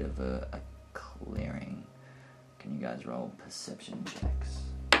a bit of a clearing. Can you guys roll perception checks?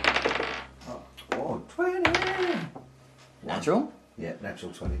 Oh, 20! Natural? Yeah,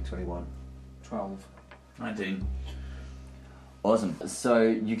 natural 20, 21. 12. 19. Awesome. So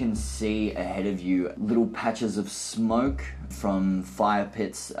you can see ahead of you little patches of smoke from fire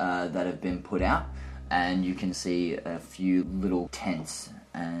pits that have been put out, and you can see a few little tents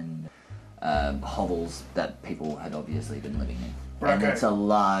and hovels that people had obviously been living in. And Okay. it's a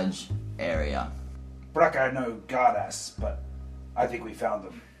large area. Brackeye know Gardas, but I think we found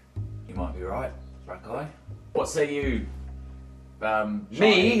them. You might be right, Brackeye. What say you?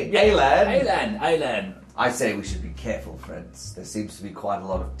 Me? Alan? Alan. I say we should be careful, friends. There seems to be quite a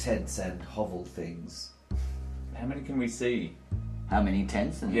lot of tents and hovel things. How many can we see? How many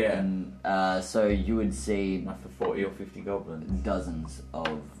tents? Yeah. And so you would see Enough for 40 or 50 goblins. dozens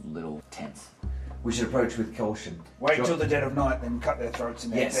of little tents. We should approach with caution. Wait Shall- till the dead of night, then cut their throats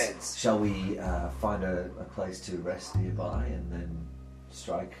in their Yes. beds. Shall we find a place to rest nearby and then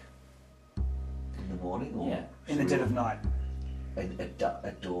strike in the morning? Or Yeah. In the dead of night.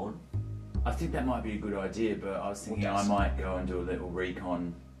 At dawn? I think that might be a good idea, but I was thinking I might go and do a little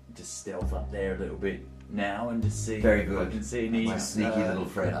recon, just stealth up there a little bit now and just see Very if good. I can see any My sneaky little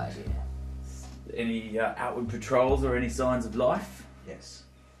Good friend. idea. Any outward patrols or any signs of life? Yes.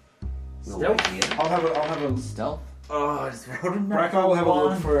 Stealth? I'll have a. Stealth? Oh, I just rolled a Brackeye will have a look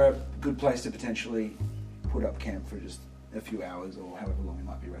one. for a good place to potentially put up camp for just a few hours or however long he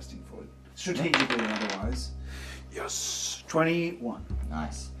might be resting for it. Strategically and otherwise. Yes. 21.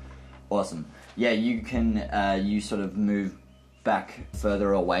 Nice. Awesome. Yeah, you can, you sort of move back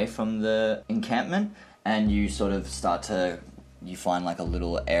further away from the encampment and you sort of start to, you find like a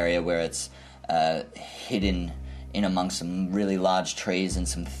little area where it's hidden in amongst some really large trees and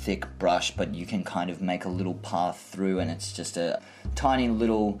some thick brush, but you can kind of make a little path through and it's just a tiny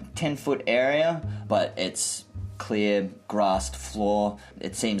little 10-foot area, but it's clear, grassed floor.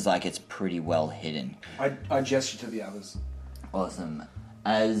 It seems like it's pretty well hidden. I gesture to the others. Awesome.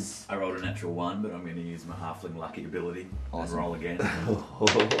 As I rolled a natural 1, but I'm going to use my halfling lucky ability and Awesome. roll again.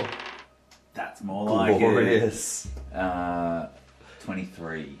 That's more like Glorious. it.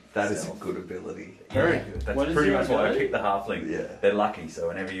 23. That is a stealth. good ability. Very good. That's What is pretty your much why I ability? picked the halfling. Yeah. They're lucky, so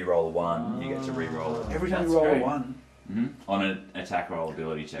whenever you roll a 1, you get to re-roll it. Every time That's you roll great. a 1. On an attack roll,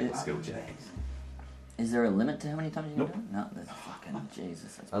 ability check, or skill check. Is there a limit to how many times you Nope. can do it? No, that's fucking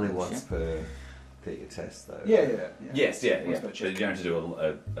Jesus. That's Only bullshit. once per your test, though. Yeah. Yes, yeah. Once per But check. you don't have to do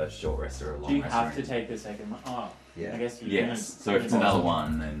a short rest or a long Do you rest. have or to anything. take the second one? Oh, Yeah. I guess you Yes. can. So if it's another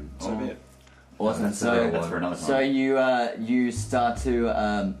 1, then So be it. Awesome. That's So, that's for another time. so you start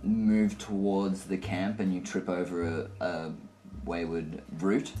to move towards the camp and you trip over a wayward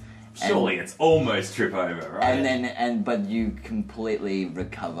route. Surely it's almost trip over, right? But you completely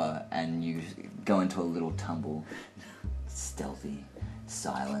recover and you go into a little tumble, stealthy,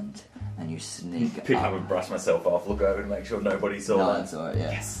 silent, and you sneak Pick up and brush myself off, look over to make sure nobody saw No, that. that's alright.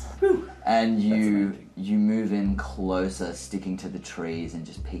 Yeah. Yes. And you amazing. you move in closer, sticking to the trees and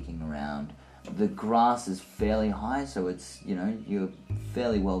just peeking around. The grass is fairly high, so it's, you're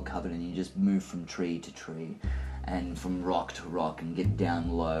fairly well covered, and you just move from tree to tree and from rock to rock and get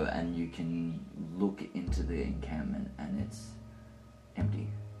down low, and you can look into the encampment and it's empty.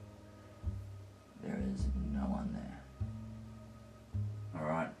 There is no one there.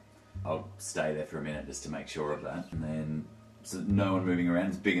 Alright. I'll stay there for a minute just to make sure of that. And then, so no one moving around.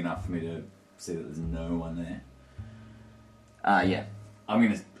 It's big enough for me to see that there's no one there. Yeah. I'm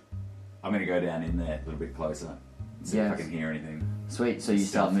gonna go down in there a little bit closer. See if I Yes. can hear anything. Sweet, so you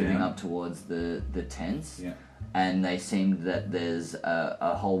start Stealth moving down. up towards the tents. Yeah. And they seem that there's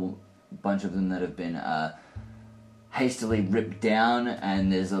a whole bunch of them that have been hastily ripped down,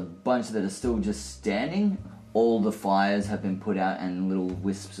 and there's a bunch that are still just standing. All the fires have been put out, and little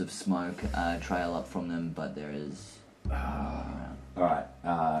wisps of smoke trail up from them, but there is no one around.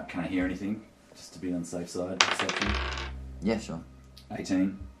 Alright, can I hear anything? Just to be on the safe side. Perception. Yeah, sure.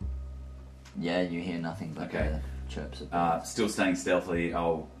 18. Yeah, you hear nothing but Okay. the chirps of birds. Still staying stealthily,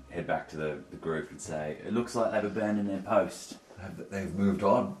 I'll head back to the group and say, it looks like they've abandoned their post. They've moved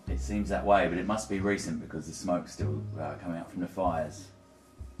on. It seems that way, but it must be recent because the smoke's still coming out from the fires.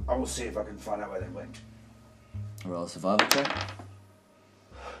 I will see if I can find out where they went. Roll a survival check.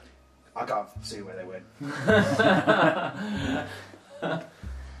 I can't see where they went.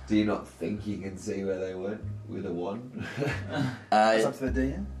 Do you not think you can see where they went with a 1? It's up to the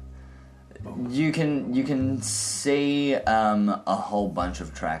DM. You can see a whole bunch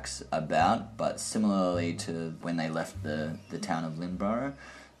of tracks about, but similarly to when they left the town of Lynborough,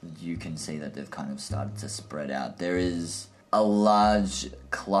 you can see that they've kind of started to spread out. There is a large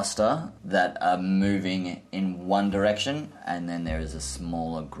cluster that are moving in one direction, and then there is a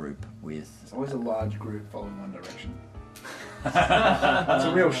smaller group with... It's always a large group following one direction. It's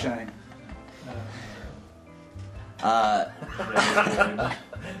a real shame.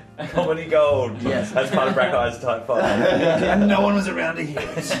 Comedy gold! Yes. That's part of Brackeye's type 5. And no one was around to hear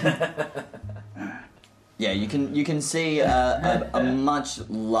it. Yeah, you can see a much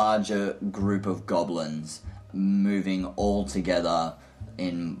larger group of goblins moving all together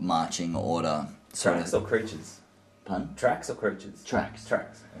in marching order. Sort Tracks of, or creatures? pun? Tracks or creatures? Tracks.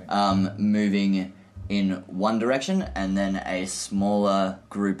 Tracks. Moving in one direction, and then a smaller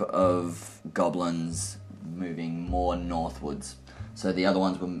group of goblins moving more northwards. So the other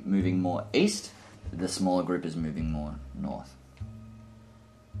ones were moving more east, the smaller group is moving more north.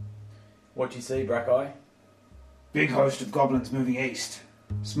 What do you see, Brackeye? Big host of goblins moving east.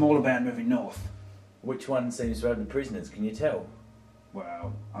 Smaller band moving north. Which one seems to have the prisoners? Can you tell?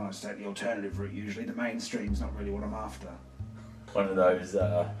 Well, I don't take the alternative route usually. The mainstream's not really what I'm after. One of those,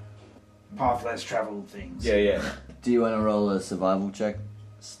 Path less travelled things. yeah. Do you want to roll a survival check,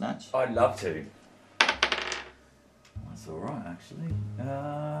 Snatch? I'd love to. That's alright, actually.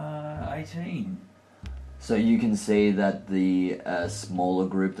 18. So you can see that the smaller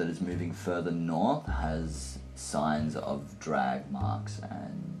group that is moving further north has signs of drag marks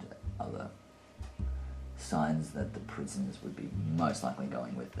and other signs that the prisoners would be most likely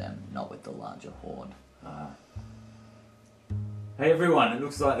going with them, not with the larger horde. Hey everyone, it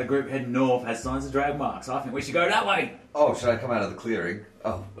looks like the group heading north has signs of drag marks. I think we should go that way. Oh, should I come out of the clearing?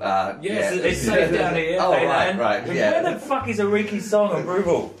 Oh, Yes, it's safe down here. Oh, hey, right, man. right, yeah. Where the fuck is Ariki's song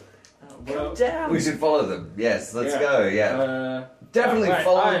approval? Well, We should follow them. Yes, let's go. Yeah, definitely right,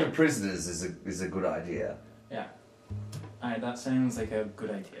 following the prisoners is a good idea. Yeah. Alright, that sounds like a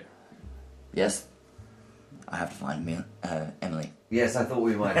good idea. Yes? I have to find Emily. Yes, I thought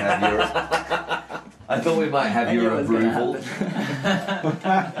we might have your. I thought we might have your approval.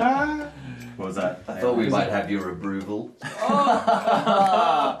 What was that? I thought we might have your approval. Thank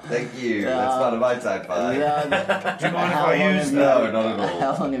you. That's part of my type 5. Do you mind if I use No, not at all.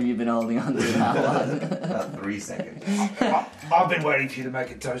 How long have you been holding on to that one? About 3 seconds. I've been waiting for you to make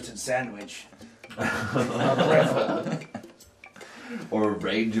a toasted sandwich. Or a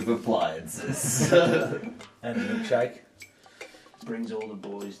range of appliances. And a milkshake. Brings all the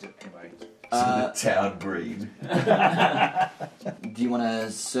boys to... Anyway. To the town green. Do you want to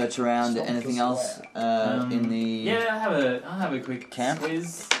search around anything else in the Yeah, I'll have a quick camp?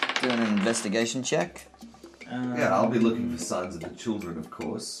 quiz. Do an investigation check? Yeah, I'll be looking for signs of the children, of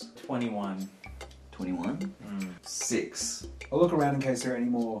course. 21. 21? 6. I'll look around in case there are any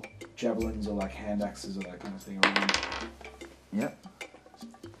more javelins or like hand axes or that kind of thing around. Yep.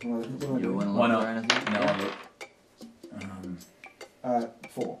 What am I You doing? want to Why look not? for anything? No, I look.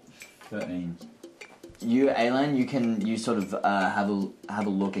 4. 13. You, Alan, you sort of have a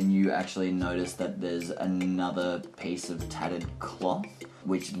look, and you actually notice that there's another piece of tattered cloth,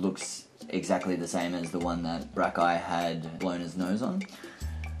 which looks exactly the same as the one that Brackeye had blown his nose on,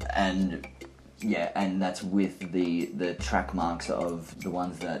 and yeah, and that's with the track marks of the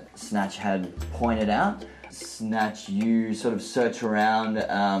ones that Snatch had pointed out. Snatch, you sort of search around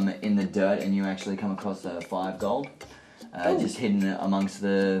in the dirt, and you actually come across 5 gold. Just hidden amongst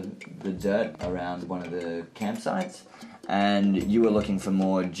the dirt around one of the campsites, and you were looking for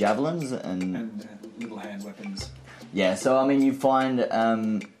more javelins and little hand weapons. yeah. So I mean, you find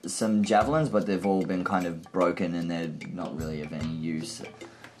some javelins, but they've all been kind of broken and they're not really of any use.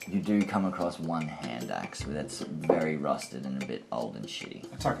 You do come across one hand axe that's very rusted and a bit old and shitty.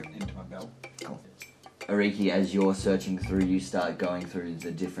 I tuck it into my belt. Cool. Ariki, as you're searching through, you start going through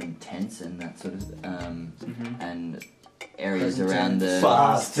the different tents and that sort of and areas around the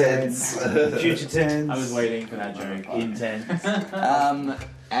Past tense. Future tense. I was waiting for that joke. Intense.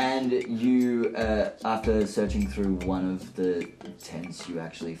 and you after searching through one of the tents, you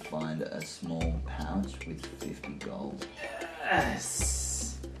actually find a small pouch with 50 gold.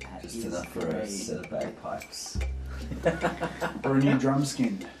 Yes. That Just is enough for a great. set of bagpipes. Or a new drum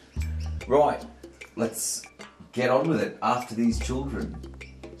skin. Right, let's get on with it after these children.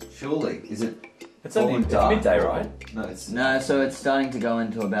 Surely, is it? It's only dark? midday, right? No, it's No, so it's starting to go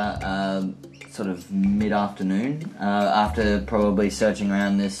into about sort of mid-afternoon. After probably searching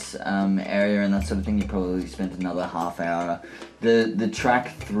around this area and that sort of thing, you probably spent another half hour. The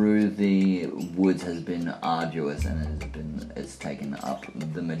track through the woods has been arduous, and it's taken up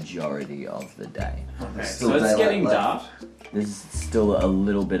the majority of the day. Okay, Still so it's daylight getting left. dark. There's still a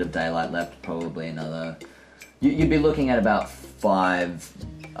little bit of daylight left, probably another... You'd be looking at about 5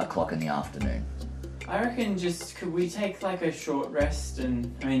 o'clock in the afternoon. I reckon could we take like a short rest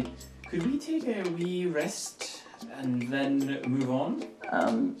could we take a wee rest and then move on?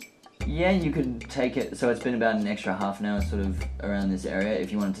 Yeah, you could take it. So it's been about an extra half an hour sort of around this area.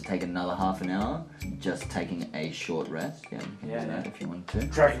 If you wanted to take another half an hour, just taking a short rest, you can do that if you want to.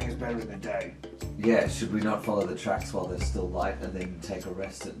 Tracking is better in the day. Yeah, should we not follow the tracks while they're still light and then take a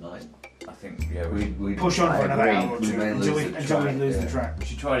rest at night? I think, yeah, We Push on for another hour or We two may until we lose the lose track, the track. we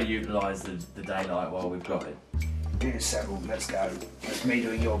should try to utilise the daylight while we've got it. Dinner settled. Let's go. That's me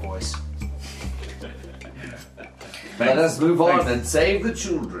doing your voice. Let us move on and save the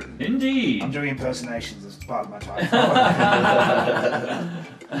children. Indeed. I'm doing impersonations as part of my time.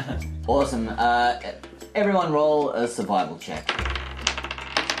 Awesome. Everyone roll a survival check.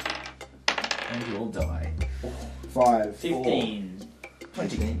 And you'll die. 5. 15.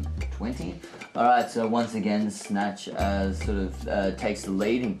 20. Alright, so once again, Snatch sort of takes the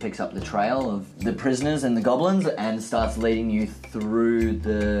lead. He picks up the trail of the prisoners and the goblins and starts leading you through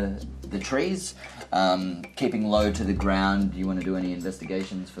the trees, keeping low to the ground. Do you want to do any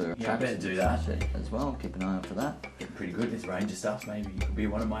investigations for Yeah, traps better do that. as well? Keep an eye out for that. Getting pretty good at this ranger stuff. Maybe you could be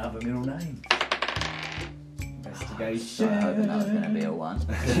one of my other middle names. So I'm hoping that was going to be a 1.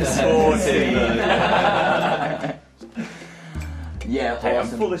 14. Yeah, Hey, I'm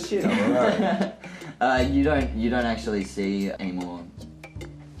awesome. full of shit. I'm alright. You don't actually see any more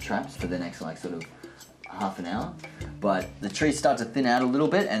traps for the next sort of half an hour, but the trees start to thin out a little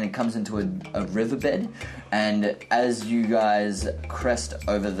bit and it comes into a riverbed, and as you guys crest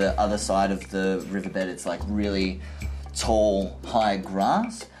over the other side of the riverbed, it's like really tall, high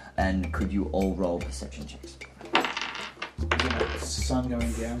grass. And could you all roll perception checks? Sun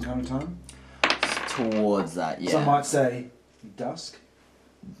going down kind of time. Towards that, yeah. Some might say dusk.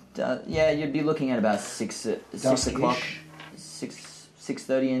 Yeah, you'd be looking at about 6 o'clock,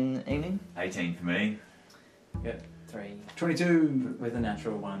 6:30 in the evening. 18 for me. Yep, 3 22. with a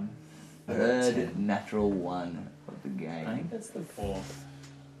natural 1. Third natural 1 of the game. I think that's the 4th.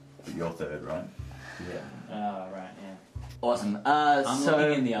 But you're third, right? Yeah. Oh, right, yeah. Awesome. I'm So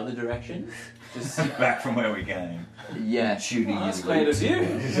looking in the other direction. Just Back from where we came. yeah. Shooting that's you. great of you.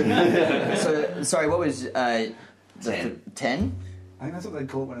 So sorry, what was 10. 10? I think that's what they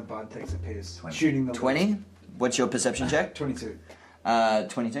call it when a bard takes a piss. 20. Shooting the 20? What's your perception check? 22.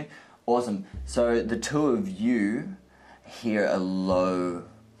 22. Awesome. So the two of you hear a low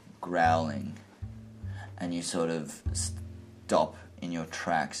growling, and you sort of stop in your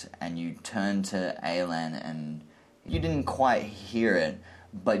tracks, and you turn to Alan, and you didn't quite hear it,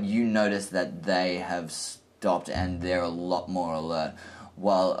 but you notice that they have stopped and they're a lot more alert.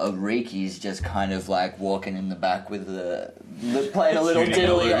 While Ariki's just kind of like walking in the back with playing a little Shooting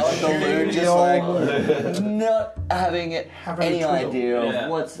diddly the on the loon, just like not having Having any a twiddle. idea of Yeah.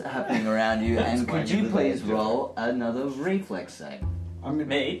 what's happening around you. And could you Swinging the please blade. roll another reflex save? I'm gonna,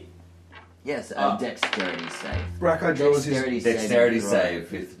 Me? Yes, a Oh. dexterity save. Brackeye draws his Dexterity throw. save,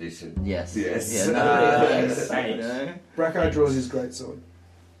 5th edition. Yes. Yes. Yeah, no, Eight. no. Brackeye draws his great sword.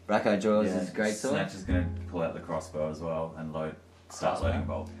 Brackeye draws his great sword. Snatch is going to pull out the crossbow as well and start Crossbow. loading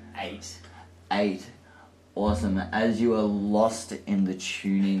bolt. 8. 8. Awesome. As you are lost in the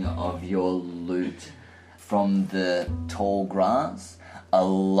tuning of your lute from the tall grass, a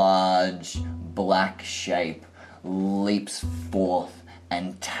large black shape leaps forth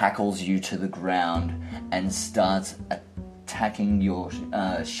and tackles you to the ground and starts attacking your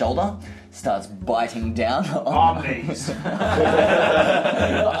shoulder, starts biting down on Omnis.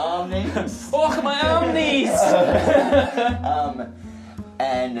 Omnis. Oh, my omnis!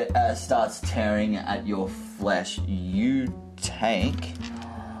 And starts tearing at your flesh. You take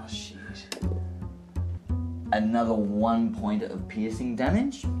Oh, shit. another 1 point of piercing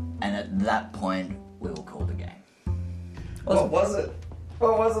damage, and at that point, we will call the game. What was it?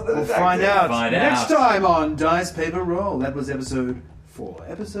 What was it that We'll attacked find him? out Find next out. time on Dice Paper Roll. That was episode 4.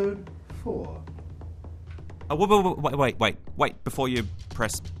 Episode 4. Wait, before you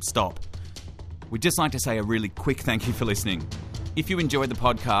press stop. We'd just like to say a really quick thank you for listening. If you enjoyed the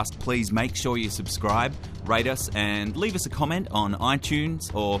podcast, please make sure you subscribe, rate us, and leave us a comment on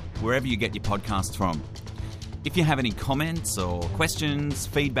iTunes or wherever you get your podcasts from. If you have any comments or questions,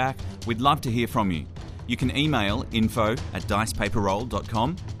 feedback, we'd love to hear from you. You can email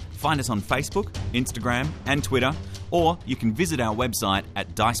info@dicepaperroll.com, find us on Facebook, Instagram, and Twitter, or you can visit our website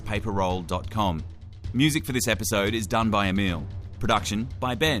at dicepaperroll.com. Music for this episode is done by Emil. Production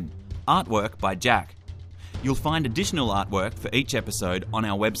by Ben. Artwork by Jack. You'll find additional artwork for each episode on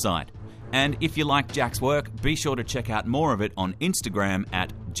our website. And if you like Jack's work, be sure to check out more of it on Instagram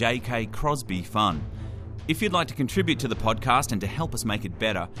at JKCrosbyFun. If you'd like to contribute to the podcast and to help us make it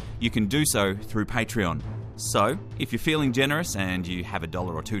better, you can do so through Patreon. So, if you're feeling generous and you have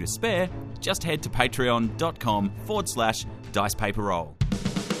 $1 or $2 to spare, just head to patreon.com/dicepaperroll.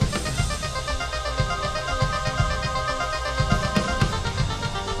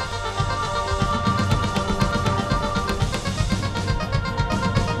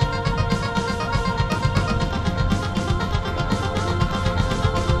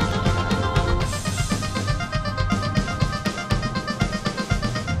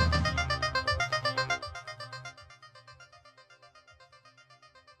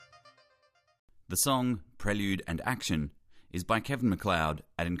 The song Prelude and Action is by Kevin MacLeod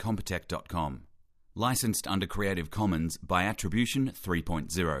at incompetech.com. Licensed under Creative Commons by Attribution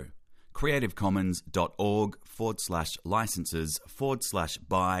 3.0.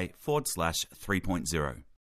 creativecommons.org/licenses/by/3.0.